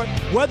sport.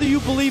 Whether you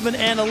believe in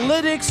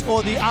analytics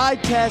or the eye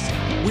test,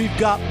 we've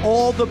got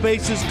all the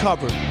bases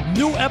covered.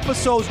 New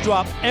episodes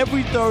drop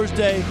every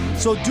Thursday,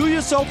 so do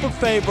yourself a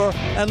favor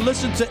and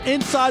listen to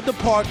Inside the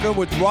Parker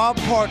with Rob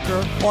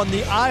Parker on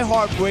the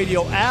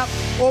iHeartRadio app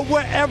or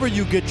wherever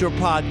you get your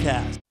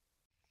podcast.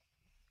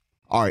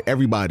 All right,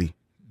 everybody,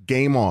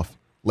 game off.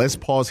 Let's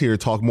pause here to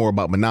talk more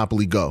about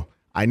Monopoly Go.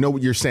 I know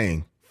what you're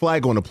saying.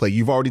 Flag on the play.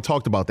 You've already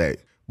talked about that.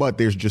 But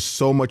there's just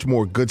so much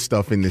more good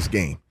stuff in this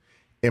game.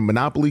 In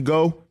Monopoly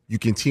Go, you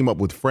can team up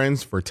with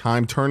friends for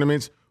timed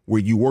tournaments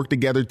where you work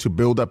together to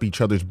build up each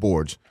other's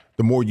boards.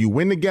 The more you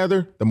win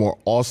together, the more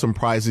awesome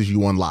prizes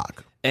you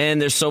unlock.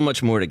 And there's so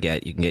much more to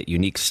get. You can get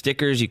unique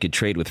stickers. You could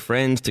trade with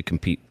friends to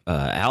compete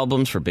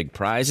albums for big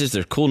prizes.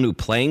 There's cool new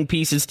playing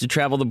pieces to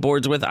travel the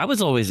boards with. I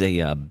was always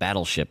a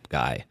battleship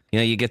guy. You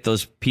know, you get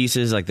those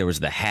pieces, like there was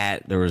the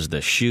hat, there was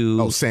the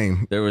shoe. Oh,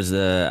 same.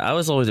 I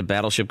was always a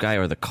battleship guy,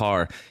 or the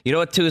car. You know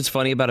what, too, is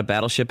funny about a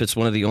battleship? It's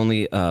one of the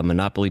only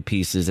Monopoly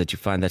pieces that you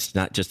find that's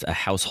not just a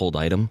household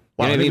item.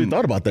 Wow, You know I what never even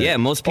thought about that. Yeah,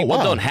 most people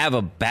wow. don't have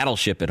a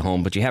battleship at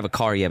home, but you have a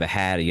car, you have a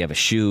hat, you have a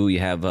shoe, you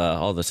have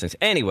all those things.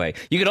 Anyway,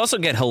 you could also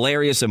get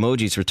hilarious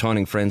emojis for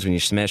taunting friends when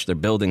you smash their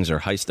buildings or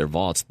heist their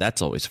vaults.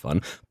 That's always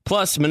fun.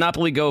 Plus,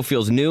 Monopoly Go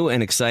feels new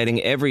and exciting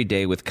every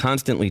day with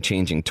constantly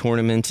changing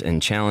tournaments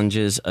and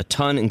challenges. A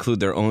ton include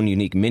their own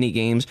unique mini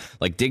games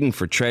like digging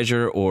for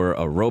treasure or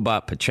a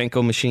robot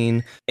Pachinko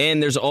machine.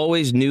 And there's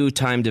always new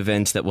timed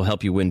events that will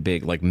help you win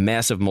big, like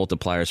massive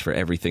multipliers for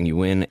everything you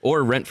win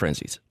or rent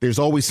frenzies. There's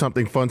always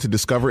something fun to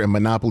discover in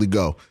Monopoly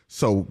Go.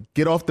 So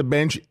get off the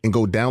bench and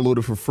go download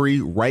it for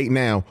free right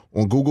now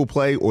on Google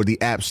Play or the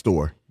App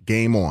Store.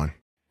 Game on.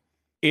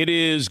 It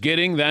is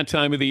getting that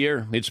time of the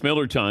year. It's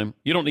Miller time.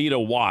 You don't need a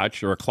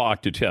watch or a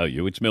clock to tell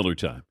you. It's Miller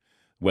time.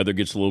 Weather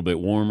gets a little bit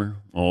warmer.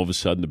 All of a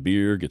sudden, the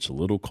beer gets a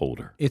little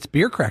colder. It's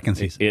beer cracking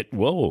season.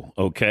 Whoa,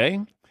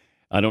 okay.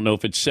 I don't know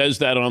if it says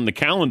that on the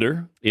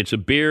calendar. It's a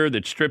beer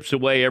that strips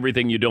away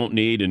everything you don't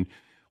need and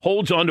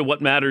holds on to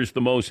what matters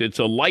the most. It's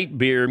a light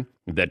beer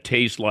that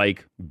tastes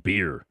like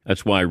beer.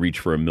 That's why I reach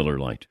for a Miller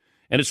Lite.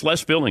 And it's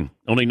less filling,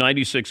 only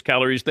 96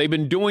 calories. They've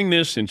been doing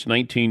this since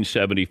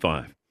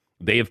 1975.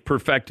 They have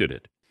perfected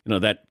it. You know,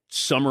 that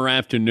summer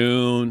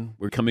afternoon,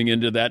 we're coming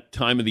into that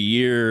time of the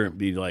year,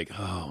 be like,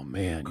 oh,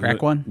 man.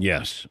 Crack one?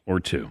 Yes,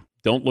 or two.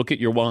 Don't look at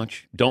your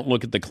watch. Don't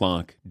look at the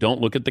clock. Don't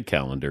look at the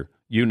calendar.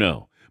 You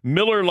know.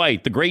 Miller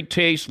Lite, the great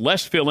taste,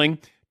 less filling,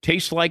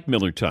 tastes like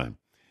Miller time.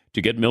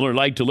 To get Miller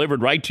Lite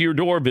delivered right to your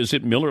door,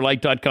 visit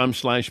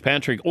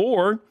MillerLite.com/Patrick,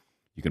 or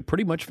you can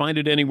pretty much find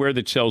it anywhere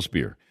that sells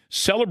beer.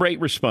 Celebrate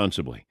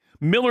responsibly.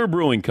 Miller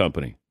Brewing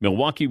Company,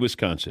 Milwaukee,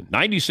 Wisconsin.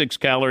 96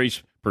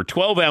 calories per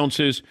 12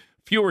 ounces,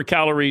 fewer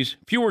calories,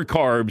 fewer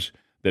carbs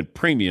than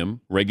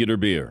premium regular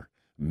beer.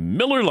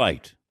 Miller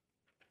Lite.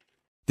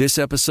 This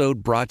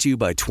episode brought to you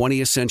by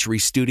 20th Century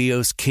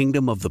Studios'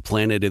 Kingdom of the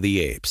Planet of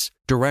the Apes.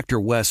 Director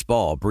Wes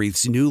Ball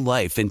breathes new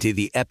life into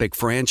the epic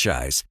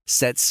franchise,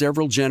 set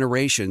several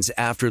generations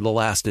after the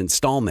last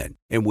installment,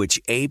 in which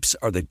apes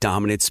are the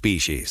dominant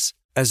species.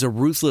 As a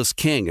ruthless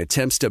king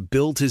attempts to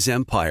build his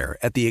empire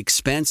at the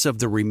expense of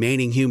the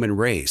remaining human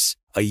race,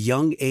 a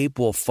young ape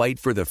will fight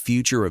for the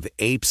future of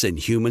apes and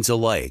humans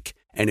alike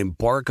and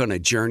embark on a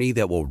journey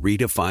that will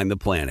redefine the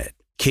planet.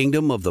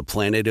 Kingdom of the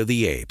Planet of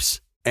the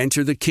Apes.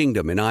 Enter the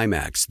kingdom in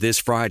IMAX this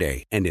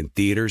Friday and in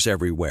theaters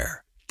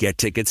everywhere. Get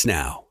tickets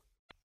now.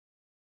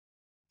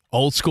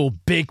 Old school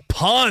big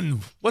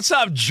pun. What's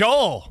up,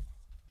 Joel?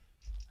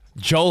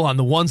 Joel on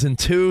the ones and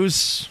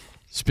twos.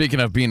 Speaking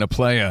of being a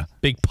player,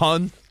 Big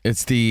pun.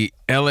 it's the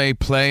L.A.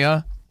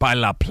 Playa by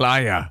La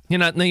Playa. You're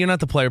not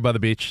the player by the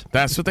beach.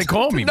 That's what they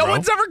call me, No bro.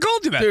 one's ever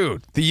called you that.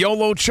 Dude, the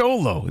YOLO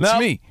Cholo. It's No.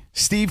 me,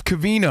 Steve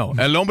Covino,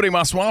 El Hombre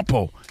Más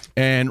Guapo,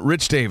 and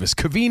Rich Davis.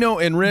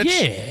 Covino and Rich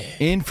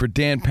in for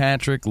Dan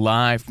Patrick,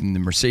 live from the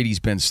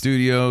Mercedes-Benz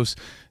studios.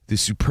 The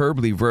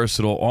superbly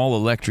versatile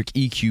all-electric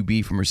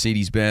EQB from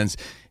Mercedes-Benz.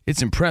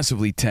 It's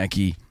impressively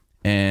techy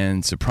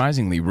and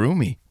surprisingly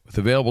roomy. With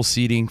available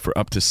seating for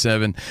up to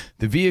 7.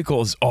 The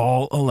vehicle is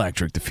all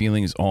electric. The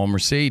feeling is all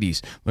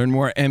Mercedes. Learn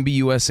more at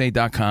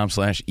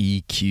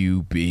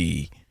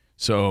MBUSA.com/EQB.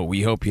 So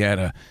we hope you had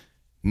a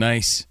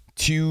nice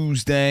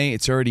Tuesday.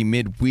 It's already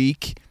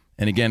midweek.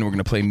 And again, we're going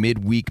to play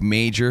Midweek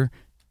Major.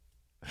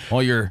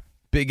 All your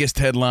biggest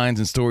headlines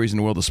and stories in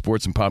the world of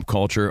sports and pop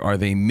culture, are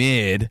they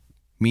mid,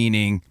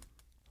 meaning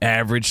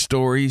average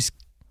stories,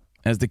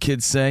 as the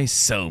kids say?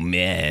 So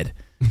mid.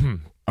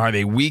 Are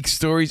they weak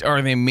stories?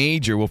 Are they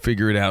major? We'll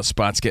figure it out.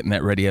 Spot's getting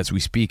that ready as we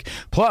speak.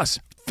 Plus,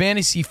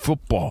 fantasy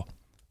football,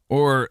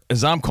 or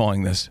as I'm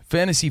calling this,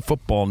 fantasy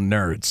football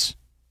nerds.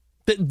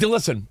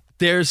 Listen,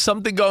 there's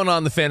something going on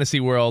in the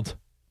fantasy world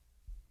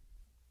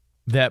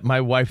that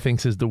my wife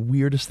thinks is the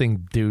weirdest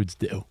thing dudes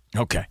do.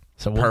 Okay.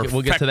 So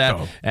we'll get to that.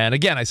 Perfecto. And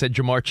again, I said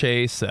Jamar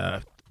Chase,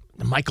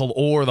 Michael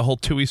Orr, the whole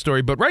Tui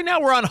story. But right now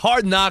we're on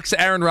Hard Knocks,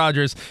 Aaron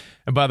Rodgers.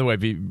 And by the way,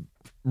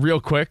 real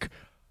quick,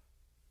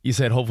 you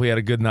said hopefully you had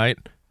a good night.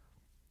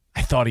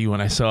 I thought of you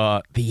when I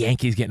saw the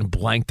Yankees getting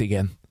blanked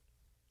again.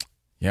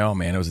 Yeah,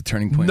 man, it was a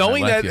turning point. Knowing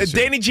in my life that,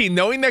 yesterday. Danny G,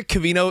 knowing that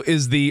Covino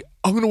is the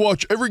I'm going to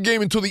watch every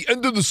game until the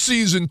end of the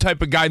season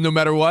type of guy, no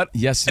matter what.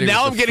 Yesterday and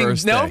now was I'm the getting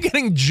first now day. I'm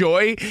getting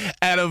joy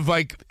out of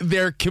like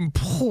their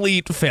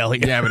complete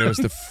failure. Yeah, but it was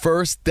the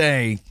first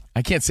day,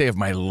 I can't say of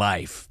my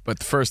life, but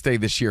the first day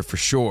this year for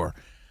sure,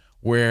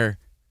 where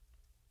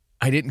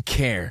I didn't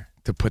care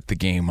to put the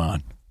game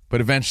on. But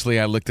eventually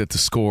I looked at the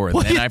score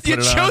and then I put it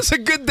on. You chose a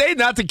good day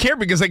not to care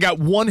because I got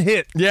one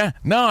hit. Yeah.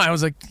 No, I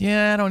was like,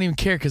 I don't even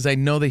care because I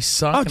know they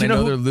suck and I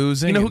know they're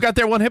losing. You know who got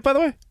their one hit, by the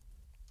way?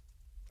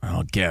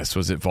 I'll guess.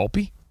 Was it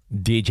Volpe?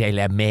 DJ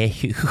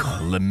LeMahieu.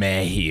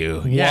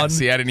 LeMahieu. Yeah,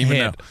 see, I didn't even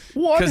know.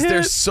 Because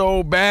they're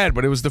so bad.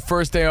 But it was the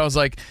first day I was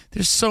like,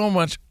 there's so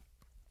much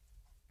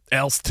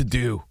else to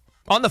do.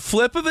 On the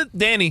flip of it,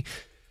 Danny,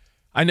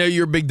 I know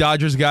you're a big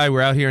Dodgers guy.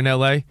 We're out here in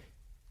L.A.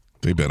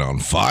 They've been on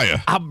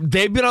fire.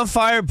 They've been on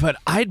fire, but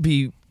I'd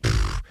be...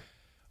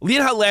 You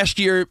know how last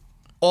year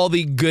all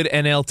the good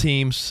NL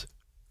teams,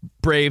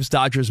 Braves,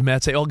 Dodgers,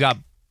 Mets, they all got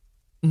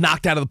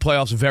knocked out of the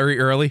playoffs very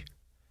early?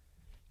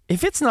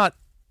 If it's not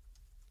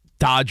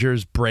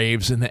Dodgers,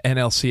 Braves, and the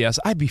NLCS,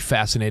 I'd be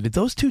fascinated.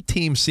 Those two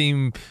teams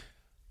seem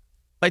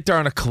like they're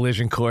on a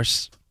collision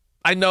course.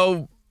 I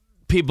know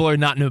people are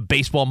not in a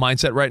baseball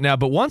mindset right now,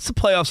 but once the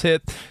playoffs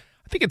hit,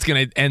 I think it's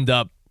going to end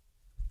up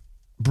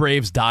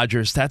Braves,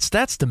 Dodgers. That's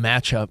the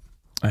matchup.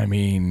 I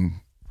mean,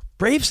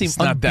 Braves seem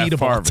not that unbeatable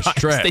far at of a times.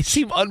 stretch. They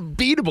seem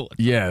unbeatable.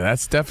 Yeah,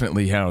 that's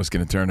definitely how it's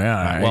going to turn out.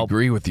 I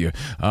agree with you.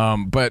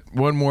 But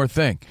one more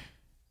thing.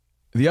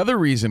 The other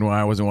reason why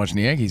I wasn't watching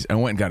the Yankees, I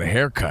went and got a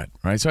haircut,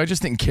 right? So I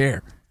just didn't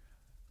care.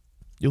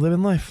 You're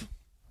living life.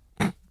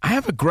 I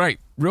have a gripe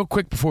real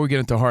quick before we get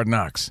into Hard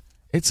Knocks.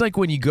 It's like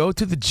when you go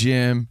to the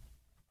gym,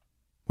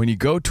 when you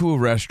go to a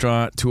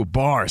restaurant, to a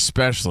bar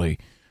especially,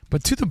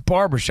 but to the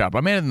barbershop.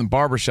 I'm adding the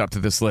barbershop to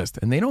this list,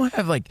 and they don't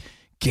have like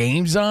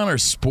games on or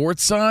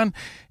sports on.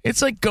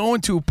 It's like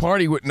going to a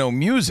party with no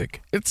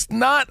music. It's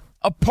not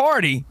a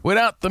party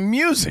without the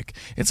music.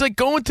 It's like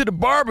going to the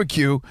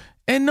barbecue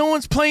and no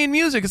one's playing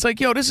music. It's like,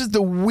 yo, this is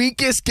the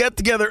weakest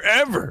get-together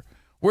ever.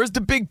 Where's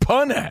the big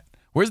pun at?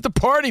 Where's the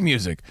party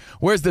music?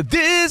 Where's the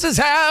this is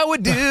how we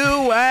do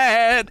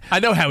it? I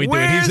know how we do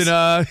it. He's in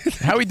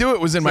How we do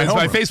it was in my it's homeroom.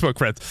 my Facebook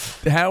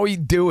friend. How we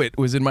do it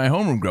was in my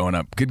homeroom growing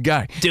up. Good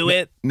guy. Do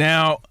it.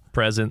 Now,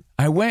 Present.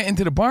 I went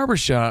into the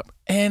barbershop,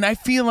 and I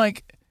feel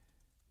like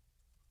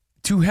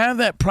to have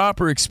that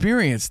proper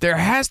experience, there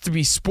has to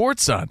be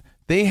sports on.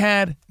 They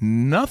had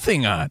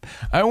nothing on.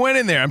 I went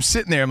in there. I'm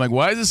sitting there. I'm like,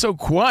 why is it so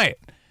quiet?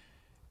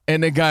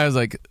 And the guy was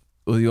like,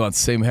 well, you want the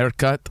same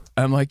haircut?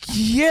 I'm like,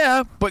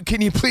 yeah, but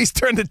can you please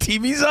turn the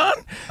TVs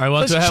on? I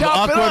want Let's to have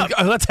chop it awkward.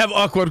 up. Let's have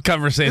awkward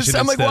conversation.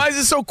 I'm like, instead. why is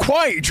it so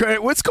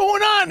quiet? What's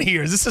going on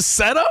here? Is this a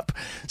setup?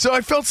 So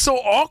I felt so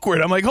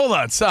awkward. I'm like, hold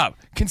on, stop.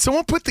 Can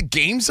someone put the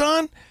games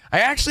on? I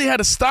actually had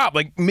to stop,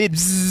 like mid.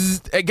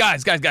 Hey,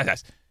 guys.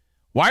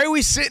 Why are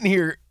we sitting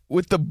here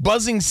with the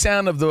buzzing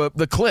sound of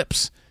the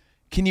clips?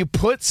 Can you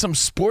put some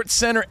Sports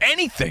Center,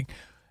 anything?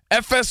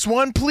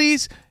 FS1,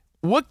 please?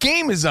 What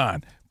game is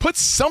on? Put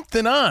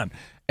something on.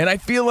 And I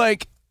feel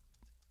like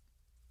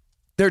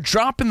they're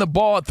dropping the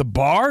ball at the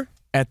bar,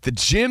 at the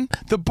gym,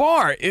 the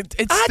bar. It's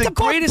the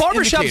greatest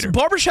indicator.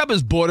 Barbershop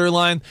is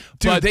borderline.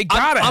 Dude, but they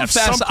gotta have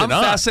something I'm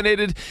on.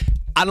 fascinated.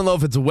 I don't know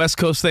if it's a West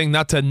Coast thing,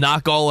 not to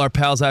knock all our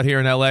pals out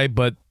here in L.A.,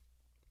 but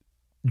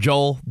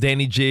Joel,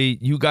 Danny G,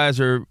 you guys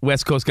are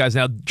West Coast guys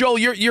now. Joel,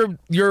 you're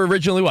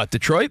originally what,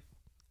 Detroit?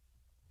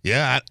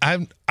 Yeah,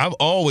 I've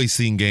always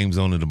seen games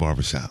on in the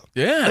barbershop.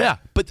 Yeah.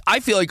 But I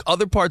feel like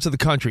other parts of the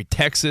country,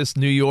 Texas,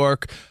 New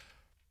York,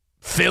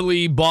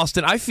 Philly,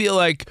 Boston, I feel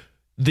like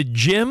the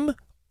gym,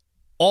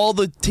 all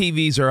the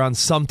TVs are on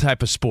some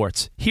type of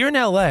sports. Here in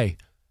L.A.,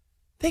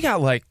 they got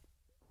like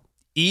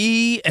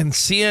E! and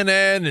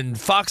CNN and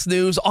Fox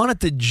News on at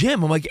the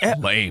gym. I'm like,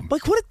 lame.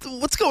 Like,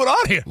 what's going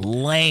on here?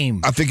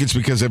 Lame. I think it's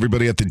because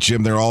everybody at the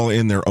gym, they're all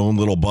in their own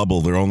little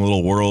bubble, their own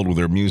little world with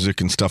their music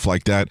and stuff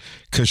like that.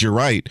 Because you're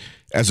right.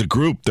 As a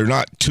group, they're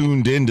not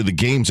tuned into the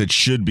games that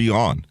should be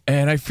on.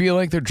 And I feel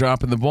like they're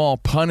dropping the ball,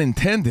 pun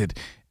intended.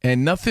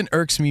 And nothing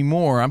irks me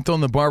more. I'm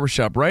throwing the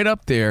barbershop right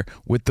up there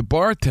with the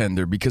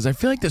bartender because I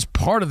feel like that's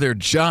part of their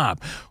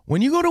job.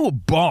 When you go to a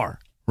bar,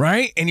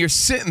 right, and you're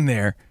sitting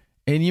there,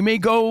 and you may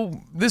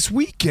go this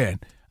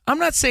weekend, I'm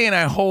not saying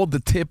I hold the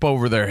tip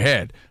over their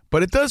head,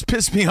 but it does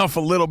piss me off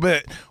a little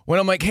bit when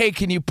I'm like, hey,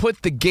 can you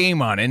put the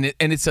game on? And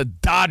it's a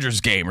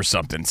Dodgers game or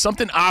something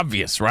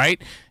obvious,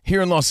 right,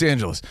 here in Los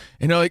Angeles.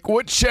 And they're like,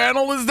 what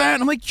channel is that?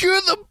 And I'm like,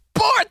 you're the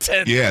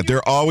bartender. Yeah,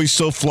 they're always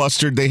so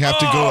flustered. They have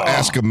to go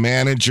ask a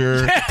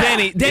manager.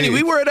 Danny,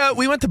 we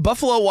went to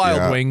Buffalo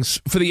Wild Wings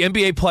for the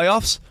NBA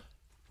playoffs.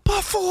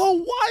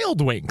 Buffalo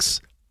Wild Wings.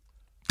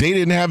 They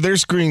didn't have their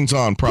screens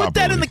on properly. Put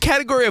that in the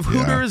category of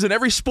Hooters and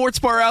every sports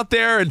bar out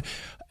there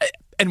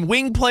and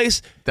Wing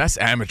Place. That's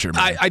amateur,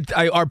 man.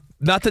 Our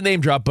not the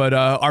name drop, but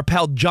our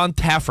pal John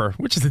Taffer,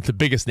 which isn't the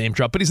biggest name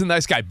drop, but he's a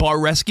nice guy.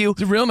 Bar Rescue.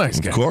 He's a real nice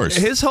guy. Of course.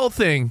 His whole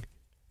thing,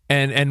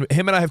 and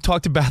him and I have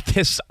talked about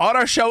this on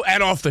our show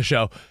and off the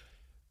show.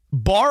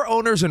 Bar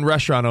owners and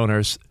restaurant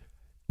owners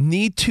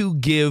need to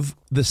give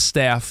the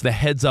staff the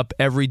heads up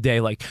every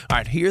day. Like, all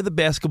right, here are the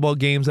basketball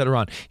games that are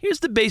on. Here's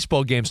the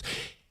baseball games.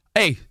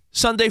 Hey,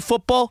 Sunday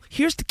football,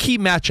 here's the key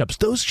matchups.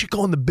 Those should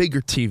go on the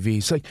bigger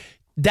TVs. Like,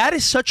 that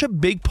is such a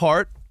big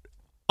part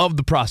of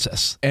the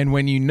process. And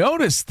when you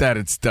notice that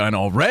it's done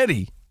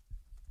already,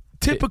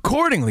 tip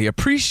accordingly.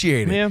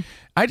 Appreciate it. Yeah.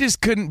 I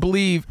just couldn't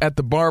believe at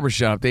the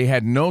barbershop they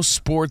had no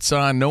sports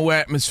on, no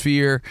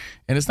atmosphere,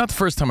 and it's not the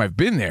first time I've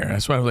been there.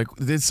 That's why I was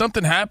like, did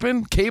something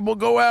happen? Cable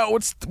go out?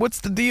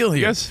 What's the deal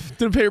here? Yes,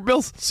 didn't pay your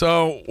bills.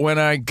 So when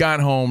I got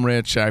home,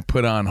 Rich, I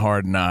put on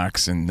Hard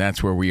Knocks, and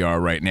that's where we are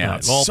right now.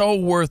 It's so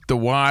worth the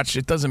watch.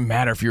 It doesn't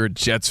matter if you're a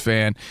Jets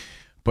fan,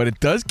 but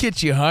it does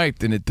get you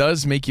hyped, and it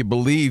does make you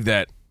believe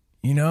that,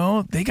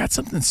 they got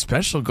something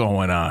special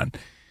going on.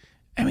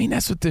 I mean,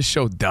 that's what this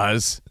show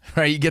does,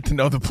 right? You get to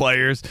know the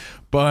players.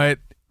 But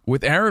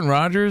with Aaron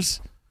Rodgers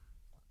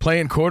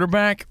playing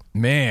quarterback,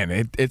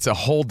 man, it's a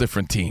whole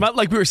different team. But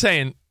like we were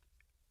saying,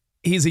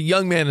 he's a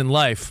young man in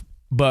life,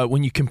 but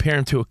when you compare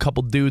him to a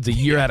couple dudes a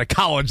year out of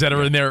college that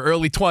are in their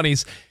early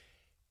 20s,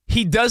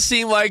 he does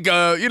seem like,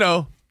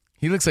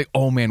 he looks like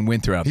old man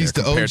Winter out there. He's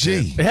the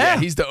OG. Yeah,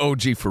 he's the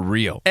OG for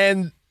real.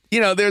 And,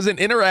 there's an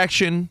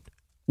interaction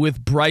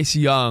with Bryce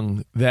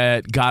Young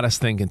that got us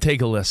thinking.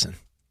 Take a listen.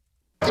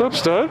 What's up,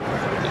 stud?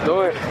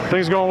 Good.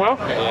 Things going well?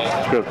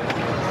 Yeah. Good.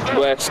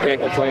 Blessed,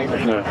 can't complain.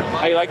 Yeah.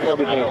 How you like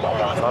everything?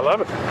 I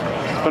love it.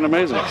 It's been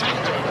amazing.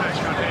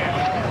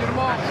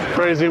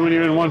 Crazy when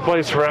you're in one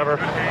place forever.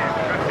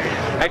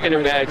 I can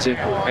imagine.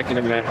 I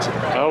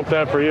hope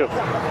that for you.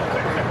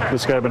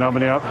 This guy been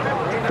helping you out?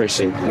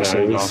 Appreciate it.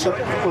 Yeah, He's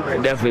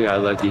definitely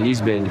got lucky.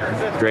 He's been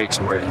great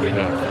to work with.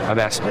 I've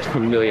asked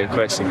him a million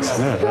questions.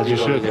 Yeah, as you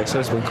should. So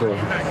it's been cool.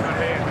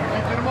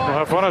 Well,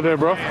 have fun out there,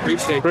 bro.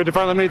 Great to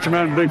finally meet you,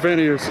 man. Big fan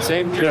of yours.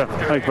 Same. Yeah,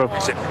 thanks, bro.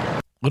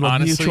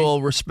 Honestly,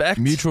 mutual respect.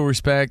 Mutual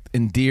respect,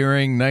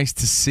 endearing, nice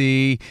to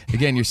see.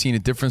 Again, you're seeing a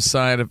different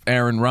side of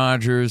Aaron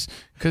Rodgers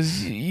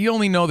because you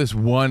only know this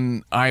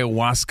one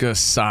ayahuasca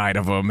side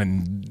of him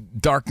and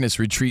darkness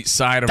retreat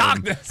side of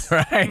him.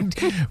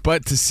 Right?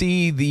 But to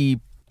see the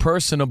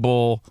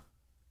personable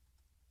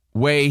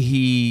way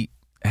he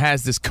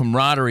has this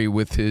camaraderie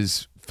with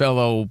his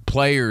fellow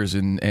players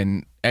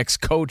and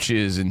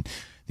ex-coaches and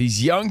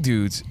these young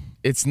dudes,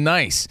 it's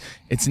nice.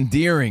 It's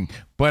endearing.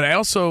 But I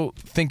also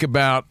think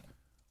about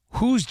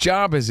whose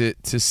job is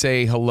it to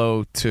say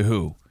hello to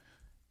who?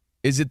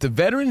 Is it the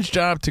veteran's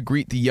job to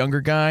greet the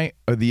younger guy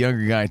or the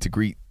younger guy to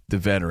greet the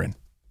veteran?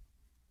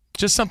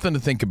 Just something to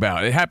think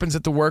about. It happens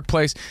at the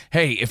workplace.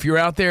 Hey, if you're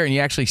out there and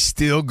you actually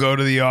still go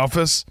to the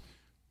office,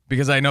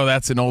 because I know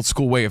that's an old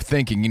school way of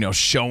thinking,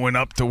 showing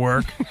up to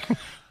work.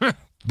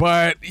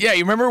 But, yeah,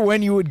 you remember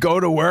when you would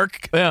go to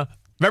work? Yeah.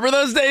 Remember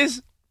those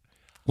days?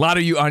 A lot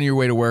of you on your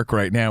way to work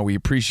right now. We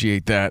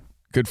appreciate that.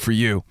 Good for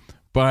you.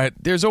 But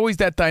there's always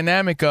that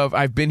dynamic of,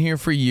 I've been here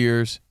for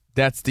years.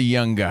 That's the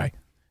young guy.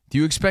 Do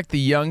you expect the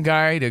young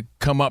guy to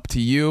come up to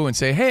you and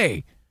say,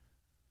 hey,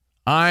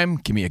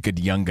 give me a good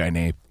young guy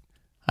name.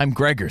 I'm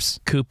Gregors.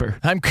 Cooper.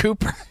 I'm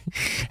Cooper.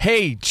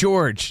 Hey,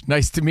 George.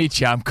 Nice to meet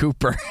you. I'm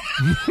Cooper.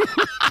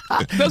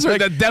 Those are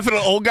the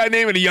definite old guy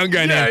name and a young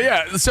guy name.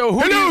 Yeah. So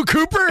hello,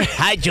 Cooper.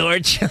 Hi,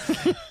 George.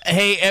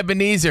 Hey,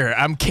 Ebenezer.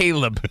 I'm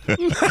Caleb.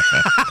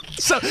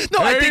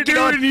 I think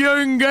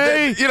young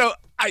guy.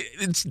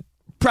 It's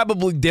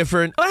probably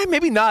different.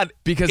 Maybe not,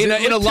 because in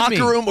a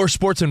locker room or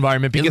sports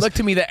environment. Because it looked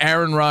to me that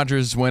Aaron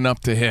Rodgers went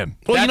up to him.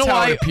 Well, that's how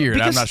why? it appeared.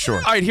 Because, I'm not sure.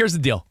 All right, here's the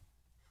deal.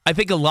 I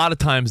think a lot of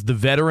times the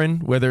veteran,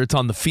 whether it's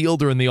on the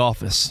field or in the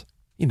office,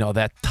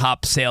 that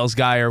top sales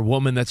guy or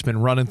woman that's been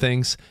running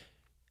things,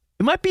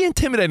 it might be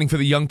intimidating for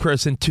the young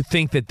person to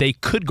think that they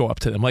could go up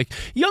to them. Like,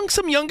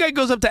 some young guy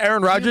goes up to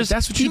Aaron Rodgers.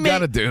 That's what you got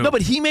to do. No,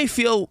 but he may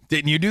feel...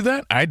 Didn't you do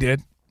that? I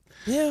did.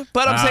 Yeah,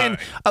 but I'm saying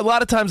a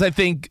lot of times I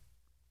think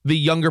the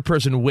younger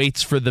person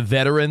waits for the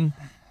veteran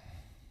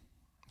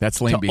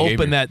that's lame to behavior.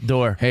 Open that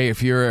door. Hey,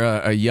 if you're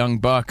a young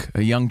buck,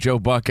 a young Joe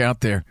Buck out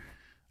there,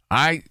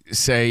 I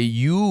say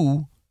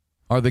you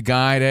are the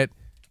guy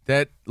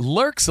that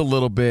lurks a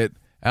little bit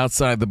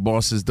outside the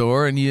boss's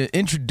door, and you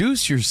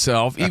introduce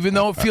yourself, even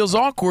though it feels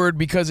awkward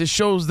because it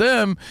shows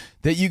them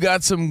that you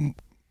got some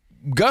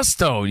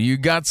gusto, you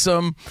got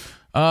some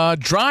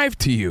drive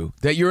to you,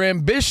 that you're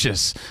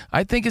ambitious.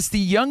 I think it's the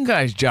young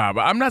guy's job.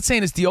 I'm not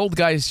saying it's the old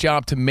guy's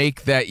job to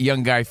make that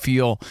young guy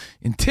feel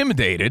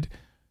intimidated.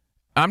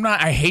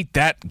 I hate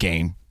that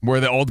game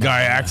where the old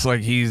guy acts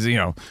like he's,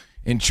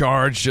 in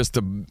charge just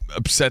to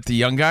upset the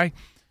young guy.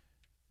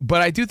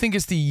 But I do think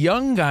it's the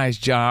young guy's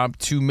job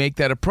to make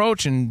that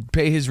approach and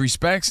pay his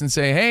respects and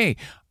say, hey,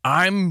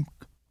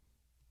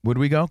 where do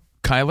we go?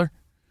 Kyler?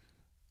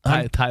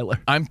 Tyler.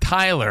 I'm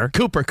Tyler.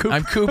 Cooper.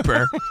 I'm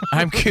Cooper.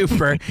 I'm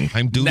Cooper.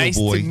 I'm Doodle nice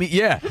Boy. To meet,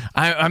 yeah,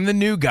 I'm the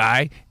new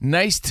guy.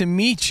 Nice to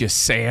meet you,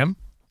 Sam.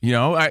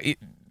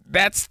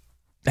 That's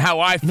how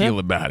I feel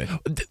about it.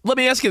 Let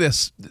me ask you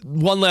this.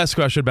 One last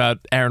question about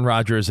Aaron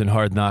Rodgers and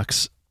Hard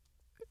Knocks,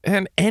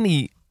 and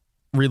any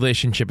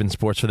relationship in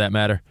sports for that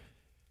matter.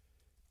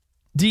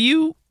 Do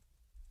you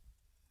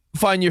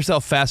find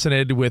yourself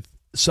fascinated with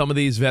some of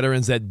these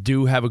veterans that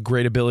do have a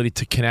great ability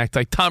to connect.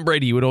 Like Tom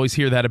Brady, you would always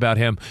hear that about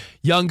him.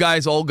 Young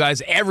guys, old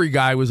guys, every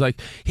guy was like,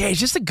 yeah, he's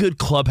just a good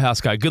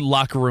clubhouse guy, good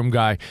locker room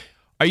guy.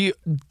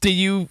 Do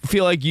you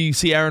feel like you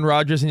see Aaron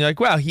Rodgers and you're like,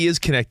 wow, he is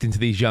connecting to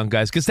these young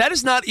guys? Because that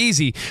is not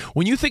easy.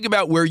 When you think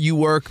about where you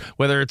work,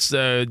 whether it's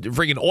a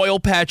friggin' oil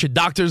patch, a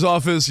doctor's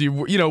office, you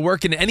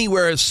working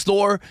anywhere, a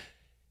store,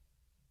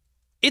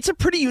 it's a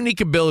pretty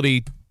unique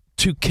ability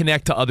to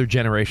connect to other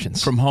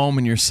generations. From home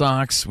in your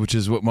socks, which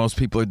is what most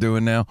people are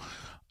doing now.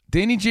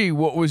 Danny G,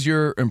 what was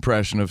your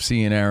impression of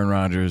seeing Aaron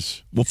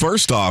Rodgers? Well,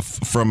 first off,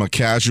 from a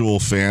casual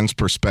fan's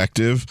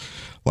perspective,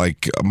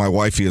 like my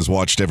wifey has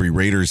watched every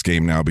Raiders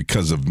game now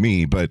because of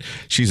me, but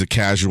she's a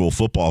casual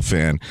football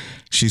fan.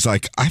 She's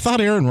like, I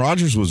thought Aaron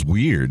Rodgers was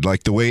weird,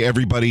 like the way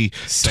everybody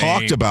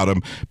talked about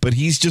him, but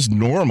he's just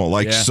normal.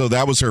 Like, so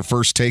that was her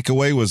first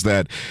takeaway, was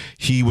that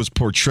he was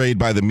portrayed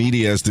by the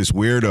media as this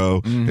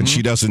weirdo, and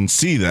she doesn't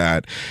see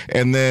that.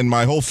 And then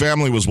my whole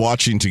family was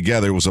watching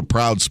together. It was a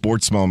proud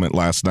sports moment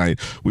last night.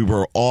 We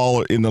were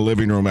all in the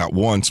living room at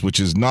once, which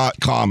is not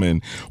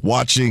common,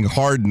 watching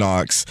Hard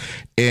Knocks.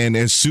 And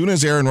as soon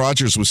as Aaron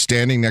Rodgers was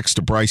standing next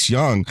to Bryce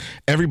Young,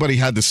 everybody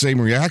had the same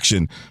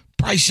reaction.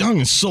 Bryce Young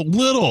is so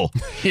little.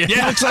 He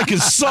looks like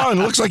his son.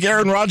 Looks like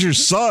Aaron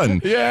Rodgers' son.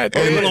 Yeah,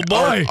 and little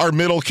boy. Our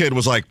middle kid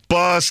was like,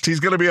 bust. He's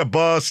going to be a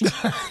bust.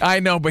 I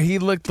know, but he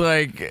looked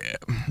like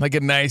a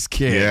nice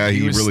kid. Yeah,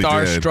 he was really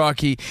starstruck.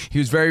 He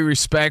was very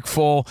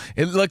respectful.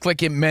 It looked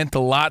like it meant a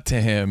lot to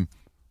him,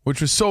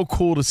 which was so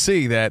cool to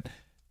see that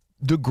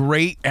the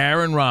great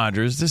Aaron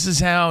Rodgers, this is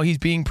how he's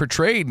being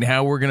portrayed and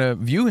how we're going to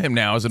view him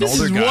now as an older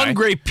guy. This is one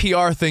great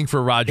PR thing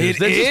for Rodgers.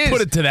 They just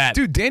put it to that.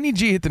 Dude, Danny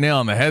G hit the nail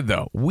on the head,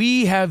 though.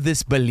 We have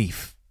this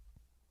belief,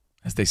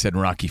 as they said in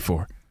Rocky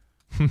IV,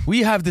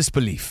 we have this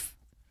belief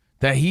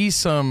that he's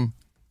some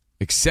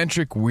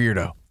eccentric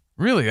weirdo.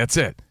 Really, that's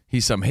it.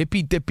 He's some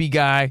hippie-dippie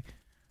guy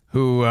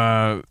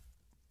who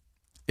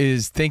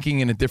is thinking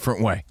in a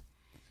different way.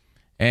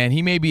 And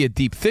he may be a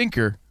deep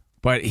thinker,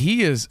 but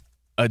he is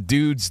a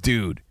dude's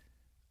dude.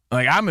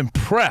 Like, I'm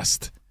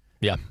impressed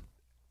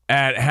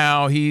at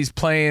how he's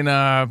playing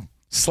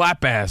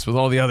slap ass with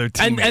all the other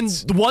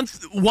teammates. And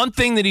one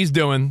thing that he's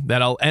doing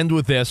that I'll end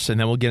with this, and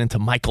then we'll get into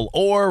Michael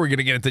Orr. We're going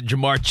to get into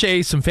Jamar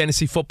Chase, some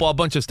fantasy football, a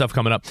bunch of stuff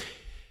coming up.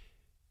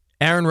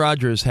 Aaron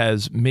Rodgers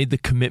has made the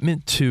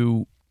commitment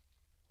to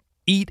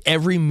eat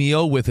every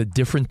meal with a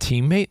different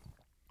teammate.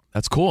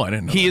 That's cool. I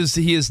didn't know He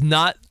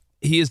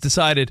has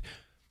decided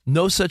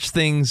no such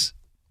things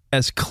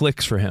as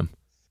clicks for him.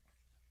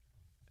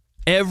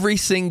 Every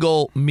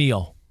single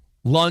meal,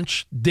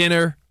 lunch,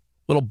 dinner,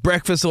 little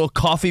breakfast, a little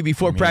coffee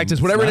before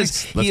practice, whatever it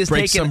is, Let's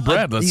break some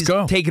bread. Let's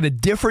go. Taking a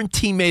different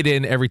teammate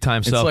in every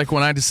time. It's like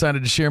when I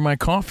decided to share my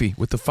coffee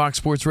with the Fox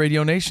Sports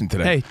Radio Nation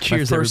today. Hey,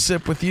 cheers. My first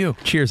sip with you.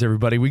 Cheers,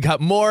 everybody. We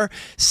got more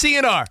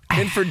CNR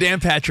in for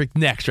Dan Patrick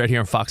next right here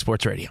on Fox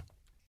Sports Radio.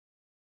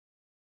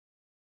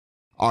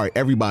 All right,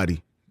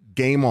 everybody,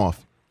 game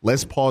off.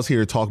 Let's pause here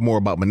to talk more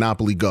about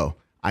Monopoly Go.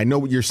 I know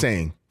what you're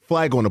saying.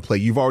 Flag on the play.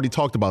 You've already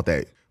talked about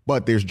that.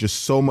 But there's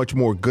just so much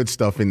more good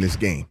stuff in this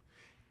game.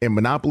 In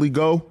Monopoly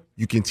Go,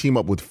 you can team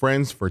up with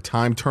friends for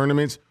time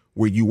tournaments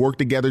where you work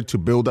together to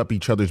build up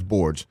each other's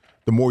boards.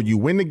 The more you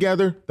win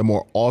together, the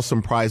more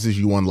awesome prizes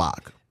you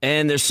unlock.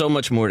 And there's so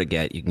much more to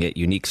get. You can get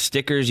unique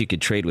stickers. You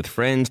could trade with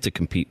friends to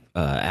compete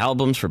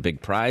albums for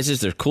big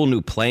prizes. There's cool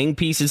new playing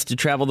pieces to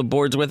travel the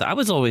boards with. I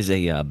was always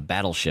a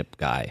battleship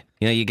guy.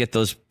 You know, you get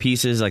those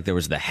pieces, like there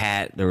was the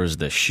hat, there was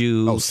the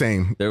shoe. Oh,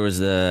 same. I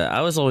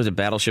was always a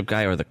battleship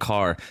guy, or the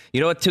car. You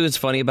know what, too, is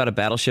funny about a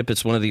battleship?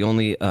 It's one of the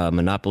only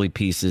Monopoly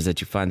pieces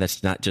that you find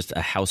that's not just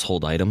a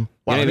household item.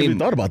 Wow, You know I never even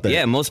thought about that.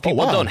 Yeah, most people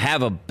wow. don't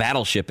have a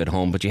battleship at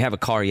home, but you have a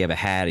car, you have a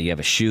hat, you have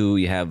a shoe,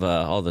 you have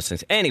all those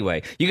things.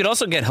 Anyway, you could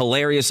also get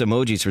hilarious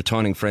emojis for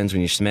taunting friends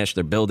when you smash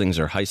their buildings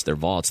or heist their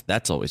vaults.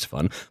 That's always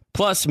fun.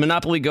 Plus,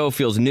 Monopoly Go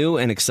feels new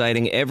and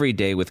exciting every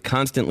day with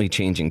constantly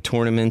changing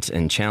tournaments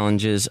and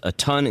challenges. A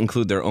ton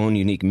include their own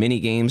unique mini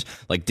games,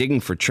 like digging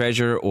for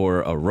treasure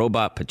or a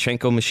robot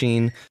Pachinko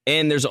machine.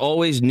 And there's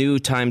always new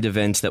timed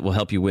events that will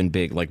help you win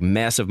big, like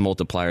massive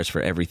multipliers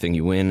for everything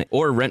you win,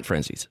 or rent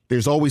frenzies.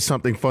 There's always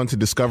something fun to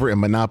discover in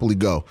Monopoly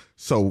Go.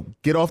 So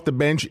get off the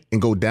bench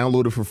and go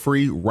download it for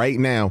free right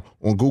now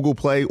on Google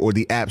Play or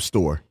the App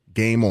Store.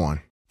 Game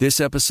on. This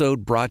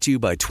episode brought to you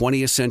by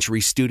 20th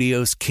Century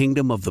Studios'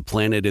 Kingdom of the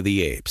Planet of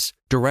the Apes.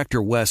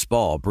 Director Wes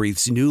Ball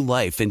breathes new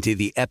life into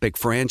the epic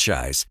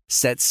franchise,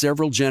 set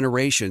several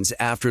generations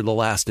after the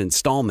last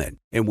installment,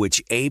 in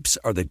which apes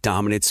are the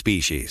dominant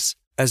species.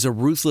 As a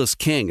ruthless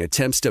king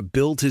attempts to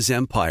build his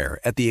empire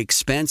at the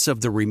expense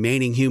of the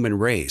remaining human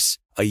race,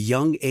 a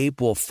young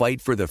ape will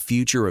fight for the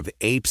future of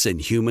apes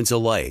and humans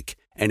alike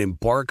and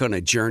embark on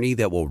a journey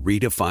that will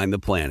redefine the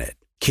planet.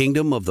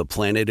 Kingdom of the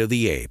Planet of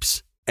the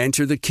Apes.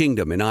 Enter the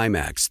kingdom in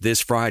IMAX this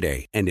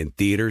Friday and in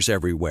theaters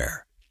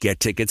everywhere.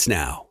 Get tickets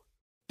now.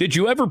 Did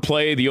you ever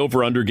play the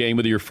over-under game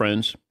with your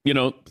friends? You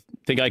know,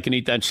 think I can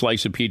eat that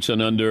slice of pizza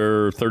in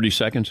under 30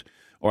 seconds?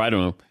 Or I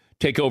don't know,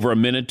 take over a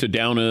minute to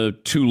down a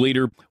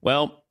 2-liter?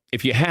 Well,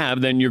 If you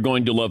have, then you're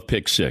going to love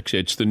Pick Six.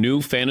 It's the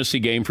new fantasy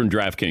game from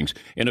DraftKings,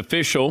 an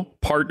official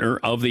partner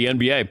of the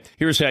NBA.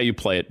 Here's how you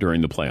play it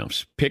during the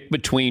playoffs. Pick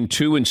between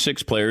 2 and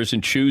 6 players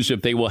and choose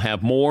if they will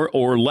have more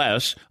or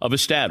less of a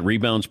stat,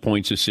 rebounds,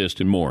 points, assists,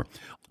 and more.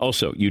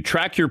 Also, you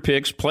track your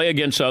picks, play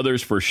against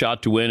others for a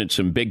shot to win at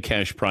some big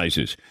cash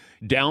prizes.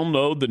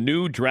 Download the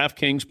new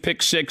DraftKings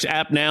Pick 6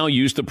 app now.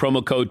 Use the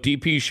promo code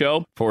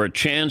DPSHOW for a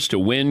chance to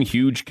win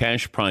huge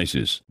cash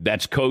prizes.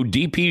 That's code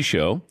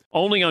DPSHOW.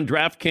 Only on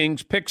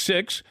DraftKings Pick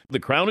 6. The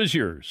crown is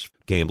yours.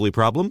 Gambling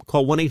problem?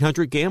 Call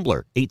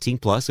 1-800-GAMBLER. 18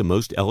 plus in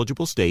most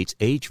eligible states.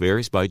 Age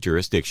varies by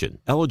jurisdiction.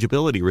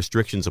 Eligibility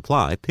restrictions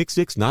apply. Pick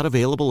 6 not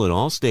available in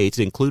all states,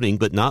 including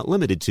but not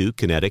limited to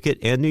Connecticut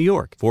and New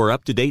York. For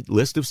up-to-date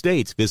list of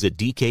states, visit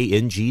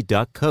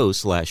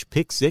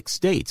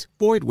dkng.co/pick6states.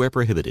 Void where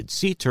prohibited.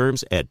 See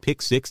terms at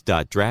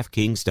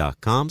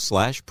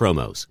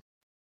pick6.draftkings.com/promos.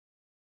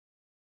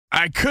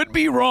 I could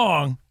be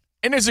wrong,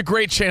 and there's a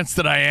great chance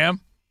that I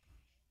am.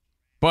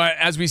 But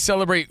as we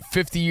celebrate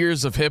 50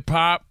 years of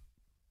hip-hop,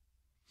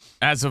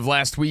 as of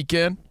last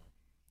weekend,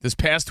 this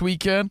past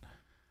weekend,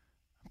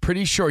 I'm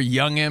pretty sure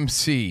Young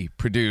MC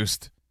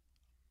produced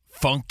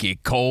Funky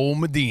Cole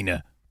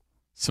Medina,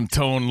 some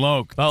Tone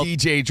Loc,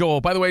 DJ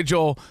Joel. By the way,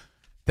 Joel,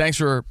 thanks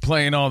for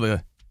playing all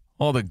the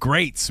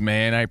greats,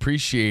 man. I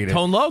appreciate it.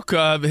 Tone Loc,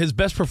 his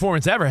best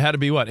performance ever had to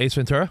be what, Ace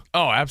Ventura?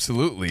 Oh,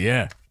 absolutely,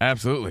 yeah.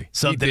 Absolutely.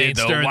 Something ain't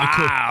stirring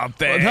the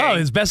Kool-Aid. No,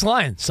 his best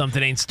line,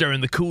 something ain't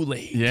stirring the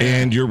Kool-Aid. Yeah.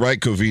 And you're right,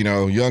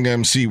 Covino. Young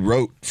MC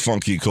wrote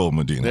Funky Cole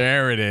Medina.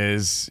 There it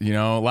is. You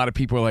know, a lot of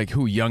people are like,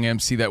 who, Young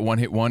MC, that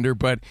one-hit wonder?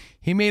 But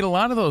he made a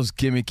lot of those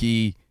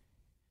gimmicky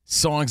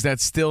songs that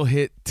still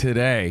hit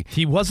today.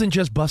 He wasn't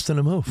just busting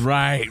a move.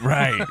 Right.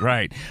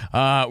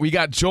 We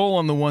got Joel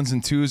on the ones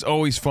and twos.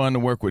 Always fun to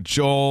work with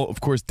Joel.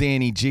 Of course,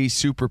 Danny G,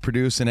 super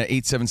producing at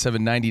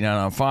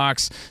 877-99 on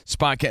Fox.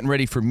 Spot getting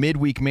ready for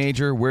midweek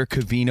major. We're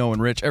Covino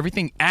and Rich.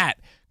 Everything at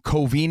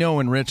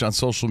Covino and Rich on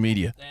social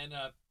media. And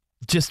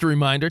just a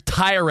reminder,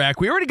 Tire Rack.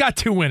 We already got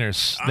 2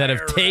 winners that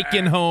have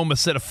taken home a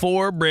set of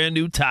 4 brand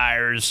new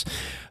tires.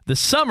 The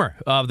summer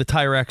of the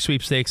Tire Rack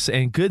sweepstakes,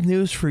 and good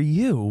news for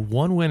you,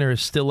 1 winner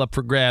is still up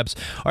for grabs.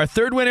 Our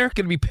 3rd winner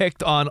going to be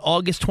picked on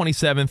August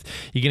 27th.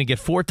 You're going to get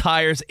 4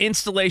 tires,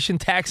 installation,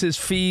 taxes,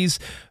 fees,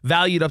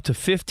 valued up to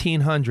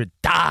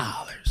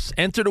 $1,500.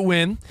 Enter to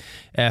win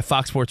at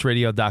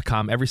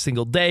foxsportsradio.com. Every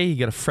single day, you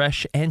get a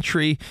fresh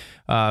entry.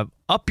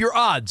 Up your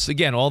odds.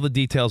 Again, all the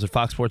details at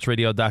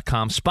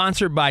foxsportsradio.com.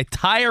 Sponsored by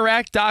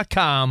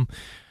TireRack.com.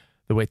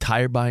 The way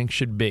tire buying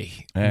should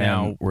be. And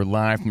now we're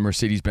live from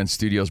Mercedes-Benz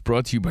Studios,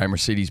 brought to you by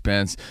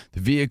Mercedes-Benz. The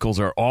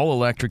vehicles are all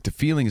electric. The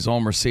feeling is all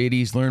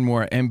Mercedes. Learn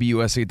more at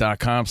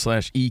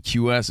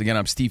MBUSA.com/EQS. Again,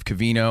 I'm Steve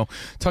Covino,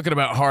 talking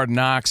about Hard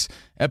Knocks.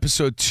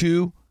 Episode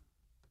 2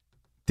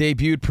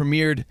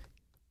 premiered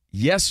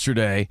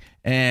yesterday.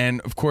 And,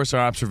 of course,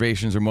 our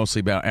observations are mostly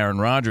about Aaron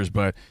Rodgers.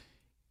 But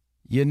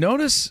you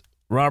notice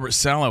Robert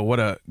Saleh, what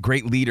a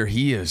great leader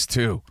he is,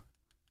 too.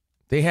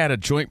 They had a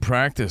joint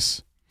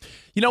practice.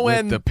 You know,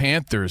 when with the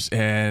Panthers,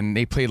 and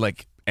they played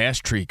like ass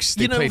streaks.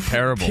 They played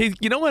terrible.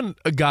 You know when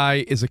a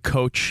guy is a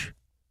coach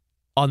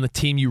on the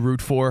team you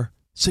root for,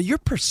 so your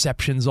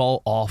perception's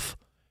all off.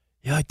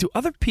 You're like, do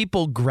other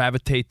people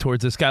gravitate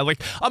towards this guy?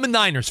 Like, I'm a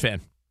Niners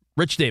fan.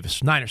 Rich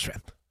Davis, Niners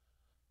fan.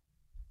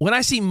 When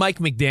I see Mike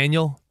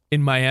McDaniel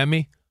in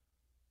Miami,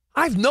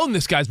 I've known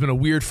this guy's been a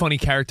weird, funny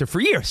character for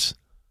years.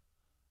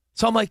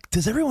 So I'm like,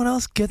 does everyone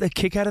else get a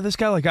kick out of this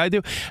guy like I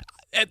do?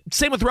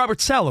 Same with Robert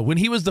Saleh. When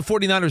he was the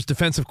 49ers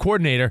defensive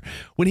coordinator,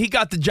 when he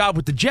got the job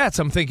with the Jets,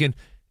 I'm thinking,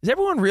 is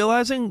everyone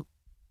realizing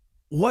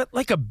what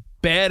like a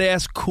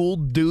badass, cool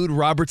dude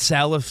Robert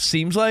Saleh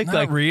seems like?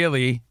 Not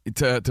really.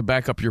 To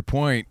back up your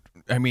point,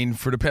 I mean,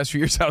 for the past few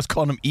years, I was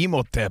calling him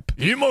Emotep.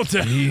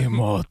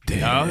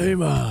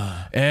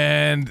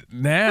 And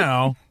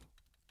now,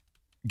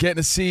 getting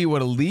to see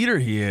what a leader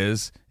he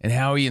is and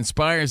how he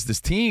inspires this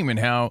team and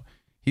how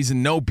he's a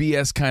no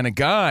BS kind of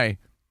guy.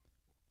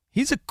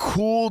 He's a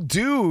cool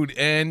dude.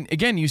 And,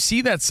 again, you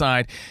see that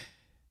side.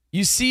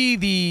 You see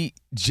the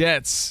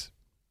Jets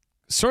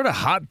sort of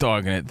hot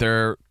dogging it.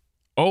 Their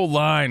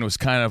O-line was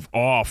kind of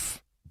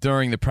off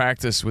during the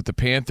practice with the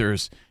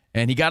Panthers,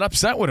 and he got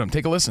upset with him.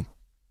 Take a listen.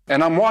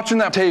 And I'm watching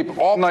that tape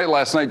all night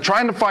last night,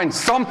 trying to find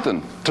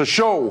something to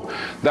show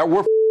that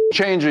we're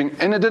changing,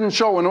 and it didn't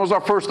show, and it was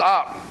our first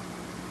op.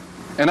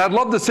 And I'd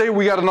love to say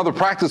we got another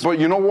practice, but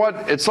you know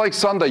what? It's like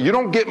Sunday. You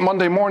don't get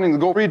Monday morning to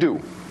go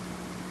redo.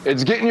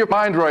 It's getting your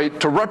mind right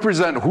to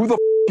represent who the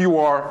you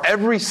are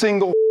every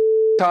single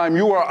time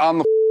you are on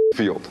the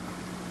field.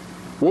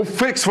 We'll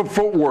fix the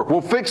footwork. We'll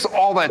fix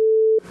all that,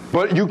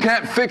 but you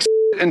can't fix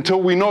it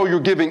until we know you're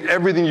giving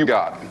everything you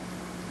got.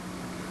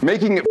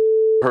 Making it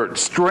hurt,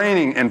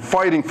 straining and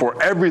fighting for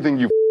everything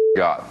you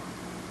got.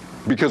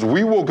 Because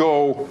we will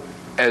go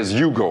as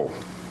you go.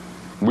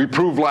 We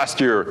proved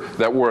last year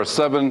that we're a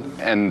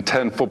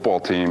 7-10 football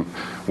team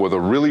with a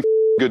really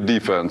good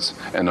defense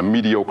and a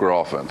mediocre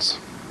offense.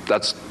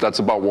 That's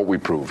about what we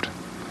proved.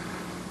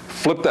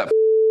 Flip that.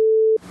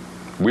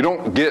 We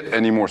don't get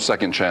any more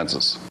second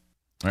chances.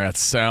 That's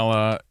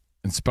Salah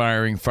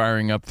inspiring,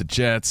 firing up the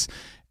Jets.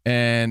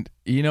 And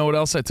you know what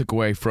else I took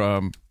away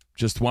from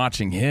just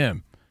watching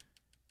him?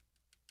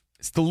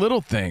 It's the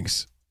little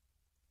things.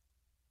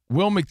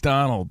 Will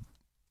McDonald,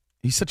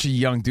 he's such a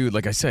young dude.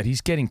 Like I said,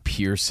 he's getting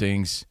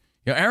piercings.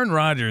 You know, Aaron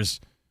Rodgers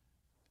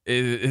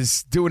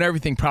is doing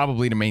everything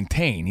probably to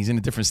maintain. He's in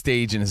a different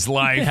stage in his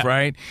life,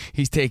 right?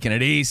 He's taking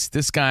it easy.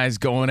 This guy's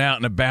going out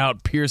and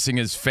about, piercing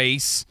his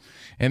face,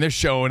 and they're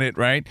showing it,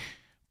 right?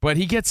 But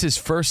he gets his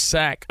first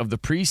sack of the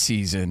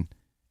preseason,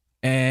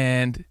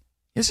 and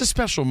it's a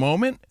special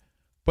moment.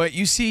 But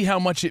you see how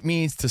much it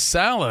means to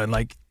Salah, and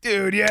like,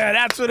 dude, yeah,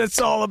 that's what it's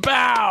all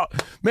about.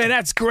 Man,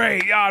 that's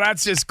great. Oh,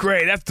 that's just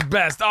great. That's the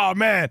best. Oh,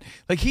 man.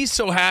 Like, he's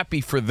so happy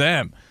for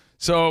them.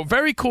 So,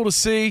 very cool to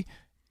see.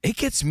 It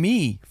gets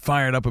me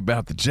fired up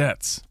about the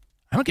Jets.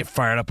 I don't get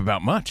fired up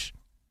about much.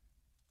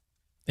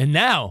 And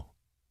now,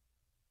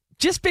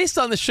 just based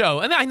on the show,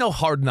 and I know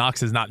Hard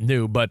Knocks is not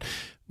new, but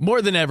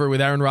more than ever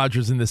with Aaron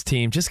Rodgers in this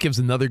team, just gives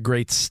another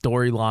great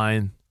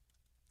storyline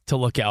to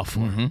look out for.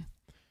 Mm-hmm.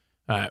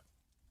 All right.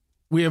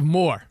 We have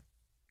more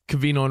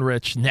Covino and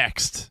Rich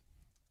next.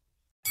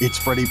 It's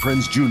Freddie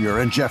Prinze Jr.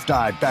 and Jeff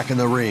Dye back in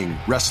the ring.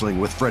 Wrestling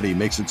with Freddie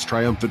makes its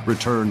triumphant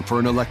return for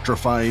an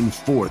electrifying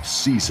 4th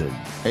season.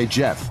 Hey,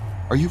 Jeff,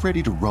 are you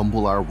ready to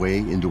rumble our way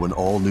into an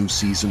all-new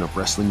season of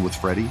Wrestling with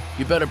Freddie?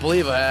 You better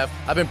believe I have.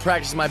 I've been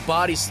practicing my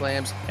body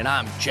slams, and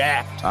I'm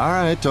jacked. All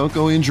right, don't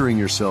go injuring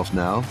yourself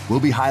now.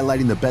 We'll be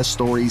highlighting the best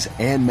stories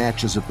and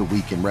matches of the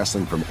week in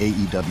wrestling from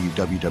AEW,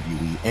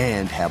 WWE,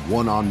 and have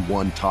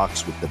one-on-one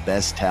talks with the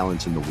best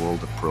talents in the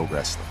world of pro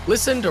wrestling.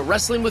 Listen to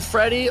Wrestling with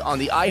Freddie on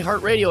the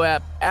iHeartRadio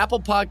app,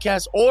 Apple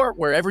Podcasts, or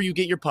wherever you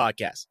get your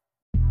podcasts.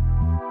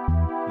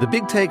 The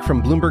Big Take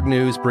from Bloomberg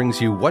News brings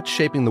you what's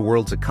shaping the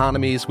world's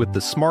economies with the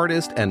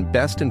smartest and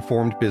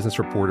best-informed business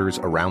reporters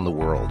around the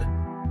world.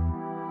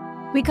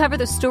 We cover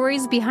the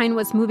stories behind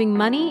what's moving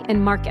money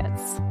and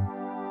markets,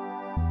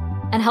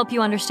 and help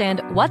you understand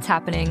what's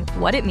happening,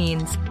 what it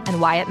means, and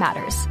why it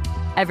matters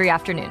every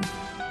afternoon.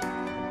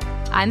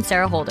 I'm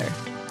Sarah Holder.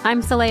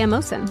 I'm Saleha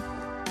Mohsin.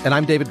 And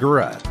I'm David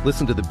Gura.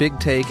 Listen to The Big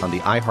Take on the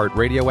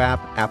iHeartRadio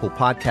app, Apple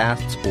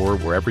Podcasts, or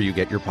wherever you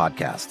get your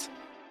podcasts.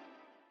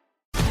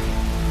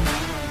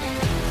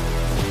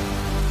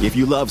 If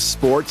you love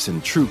sports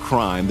and true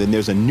crime, then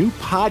there's a new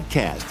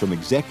podcast from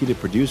executive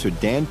producer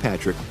Dan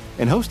Patrick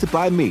and hosted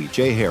by me,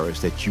 Jay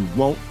Harris, that you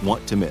won't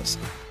want to miss.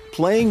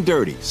 Playing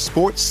Dirty: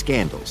 Sports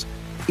Scandals.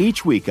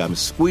 Each week, I'm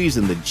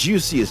squeezing the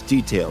juiciest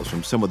details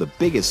from some of the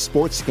biggest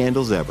sports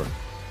scandals ever.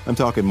 I'm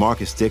talking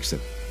Marcus Dixon,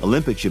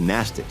 Olympic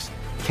gymnastics,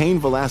 Cain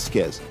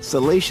Velasquez,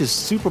 salacious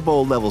Super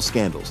Bowl-level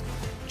scandals.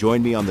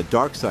 Join me on the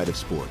dark side of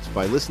sports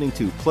by listening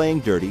to Playing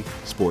Dirty: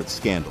 Sports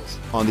Scandals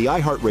on the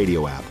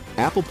iHeartRadio app,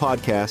 Apple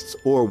Podcasts,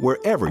 or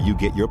wherever you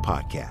get your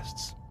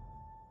podcasts.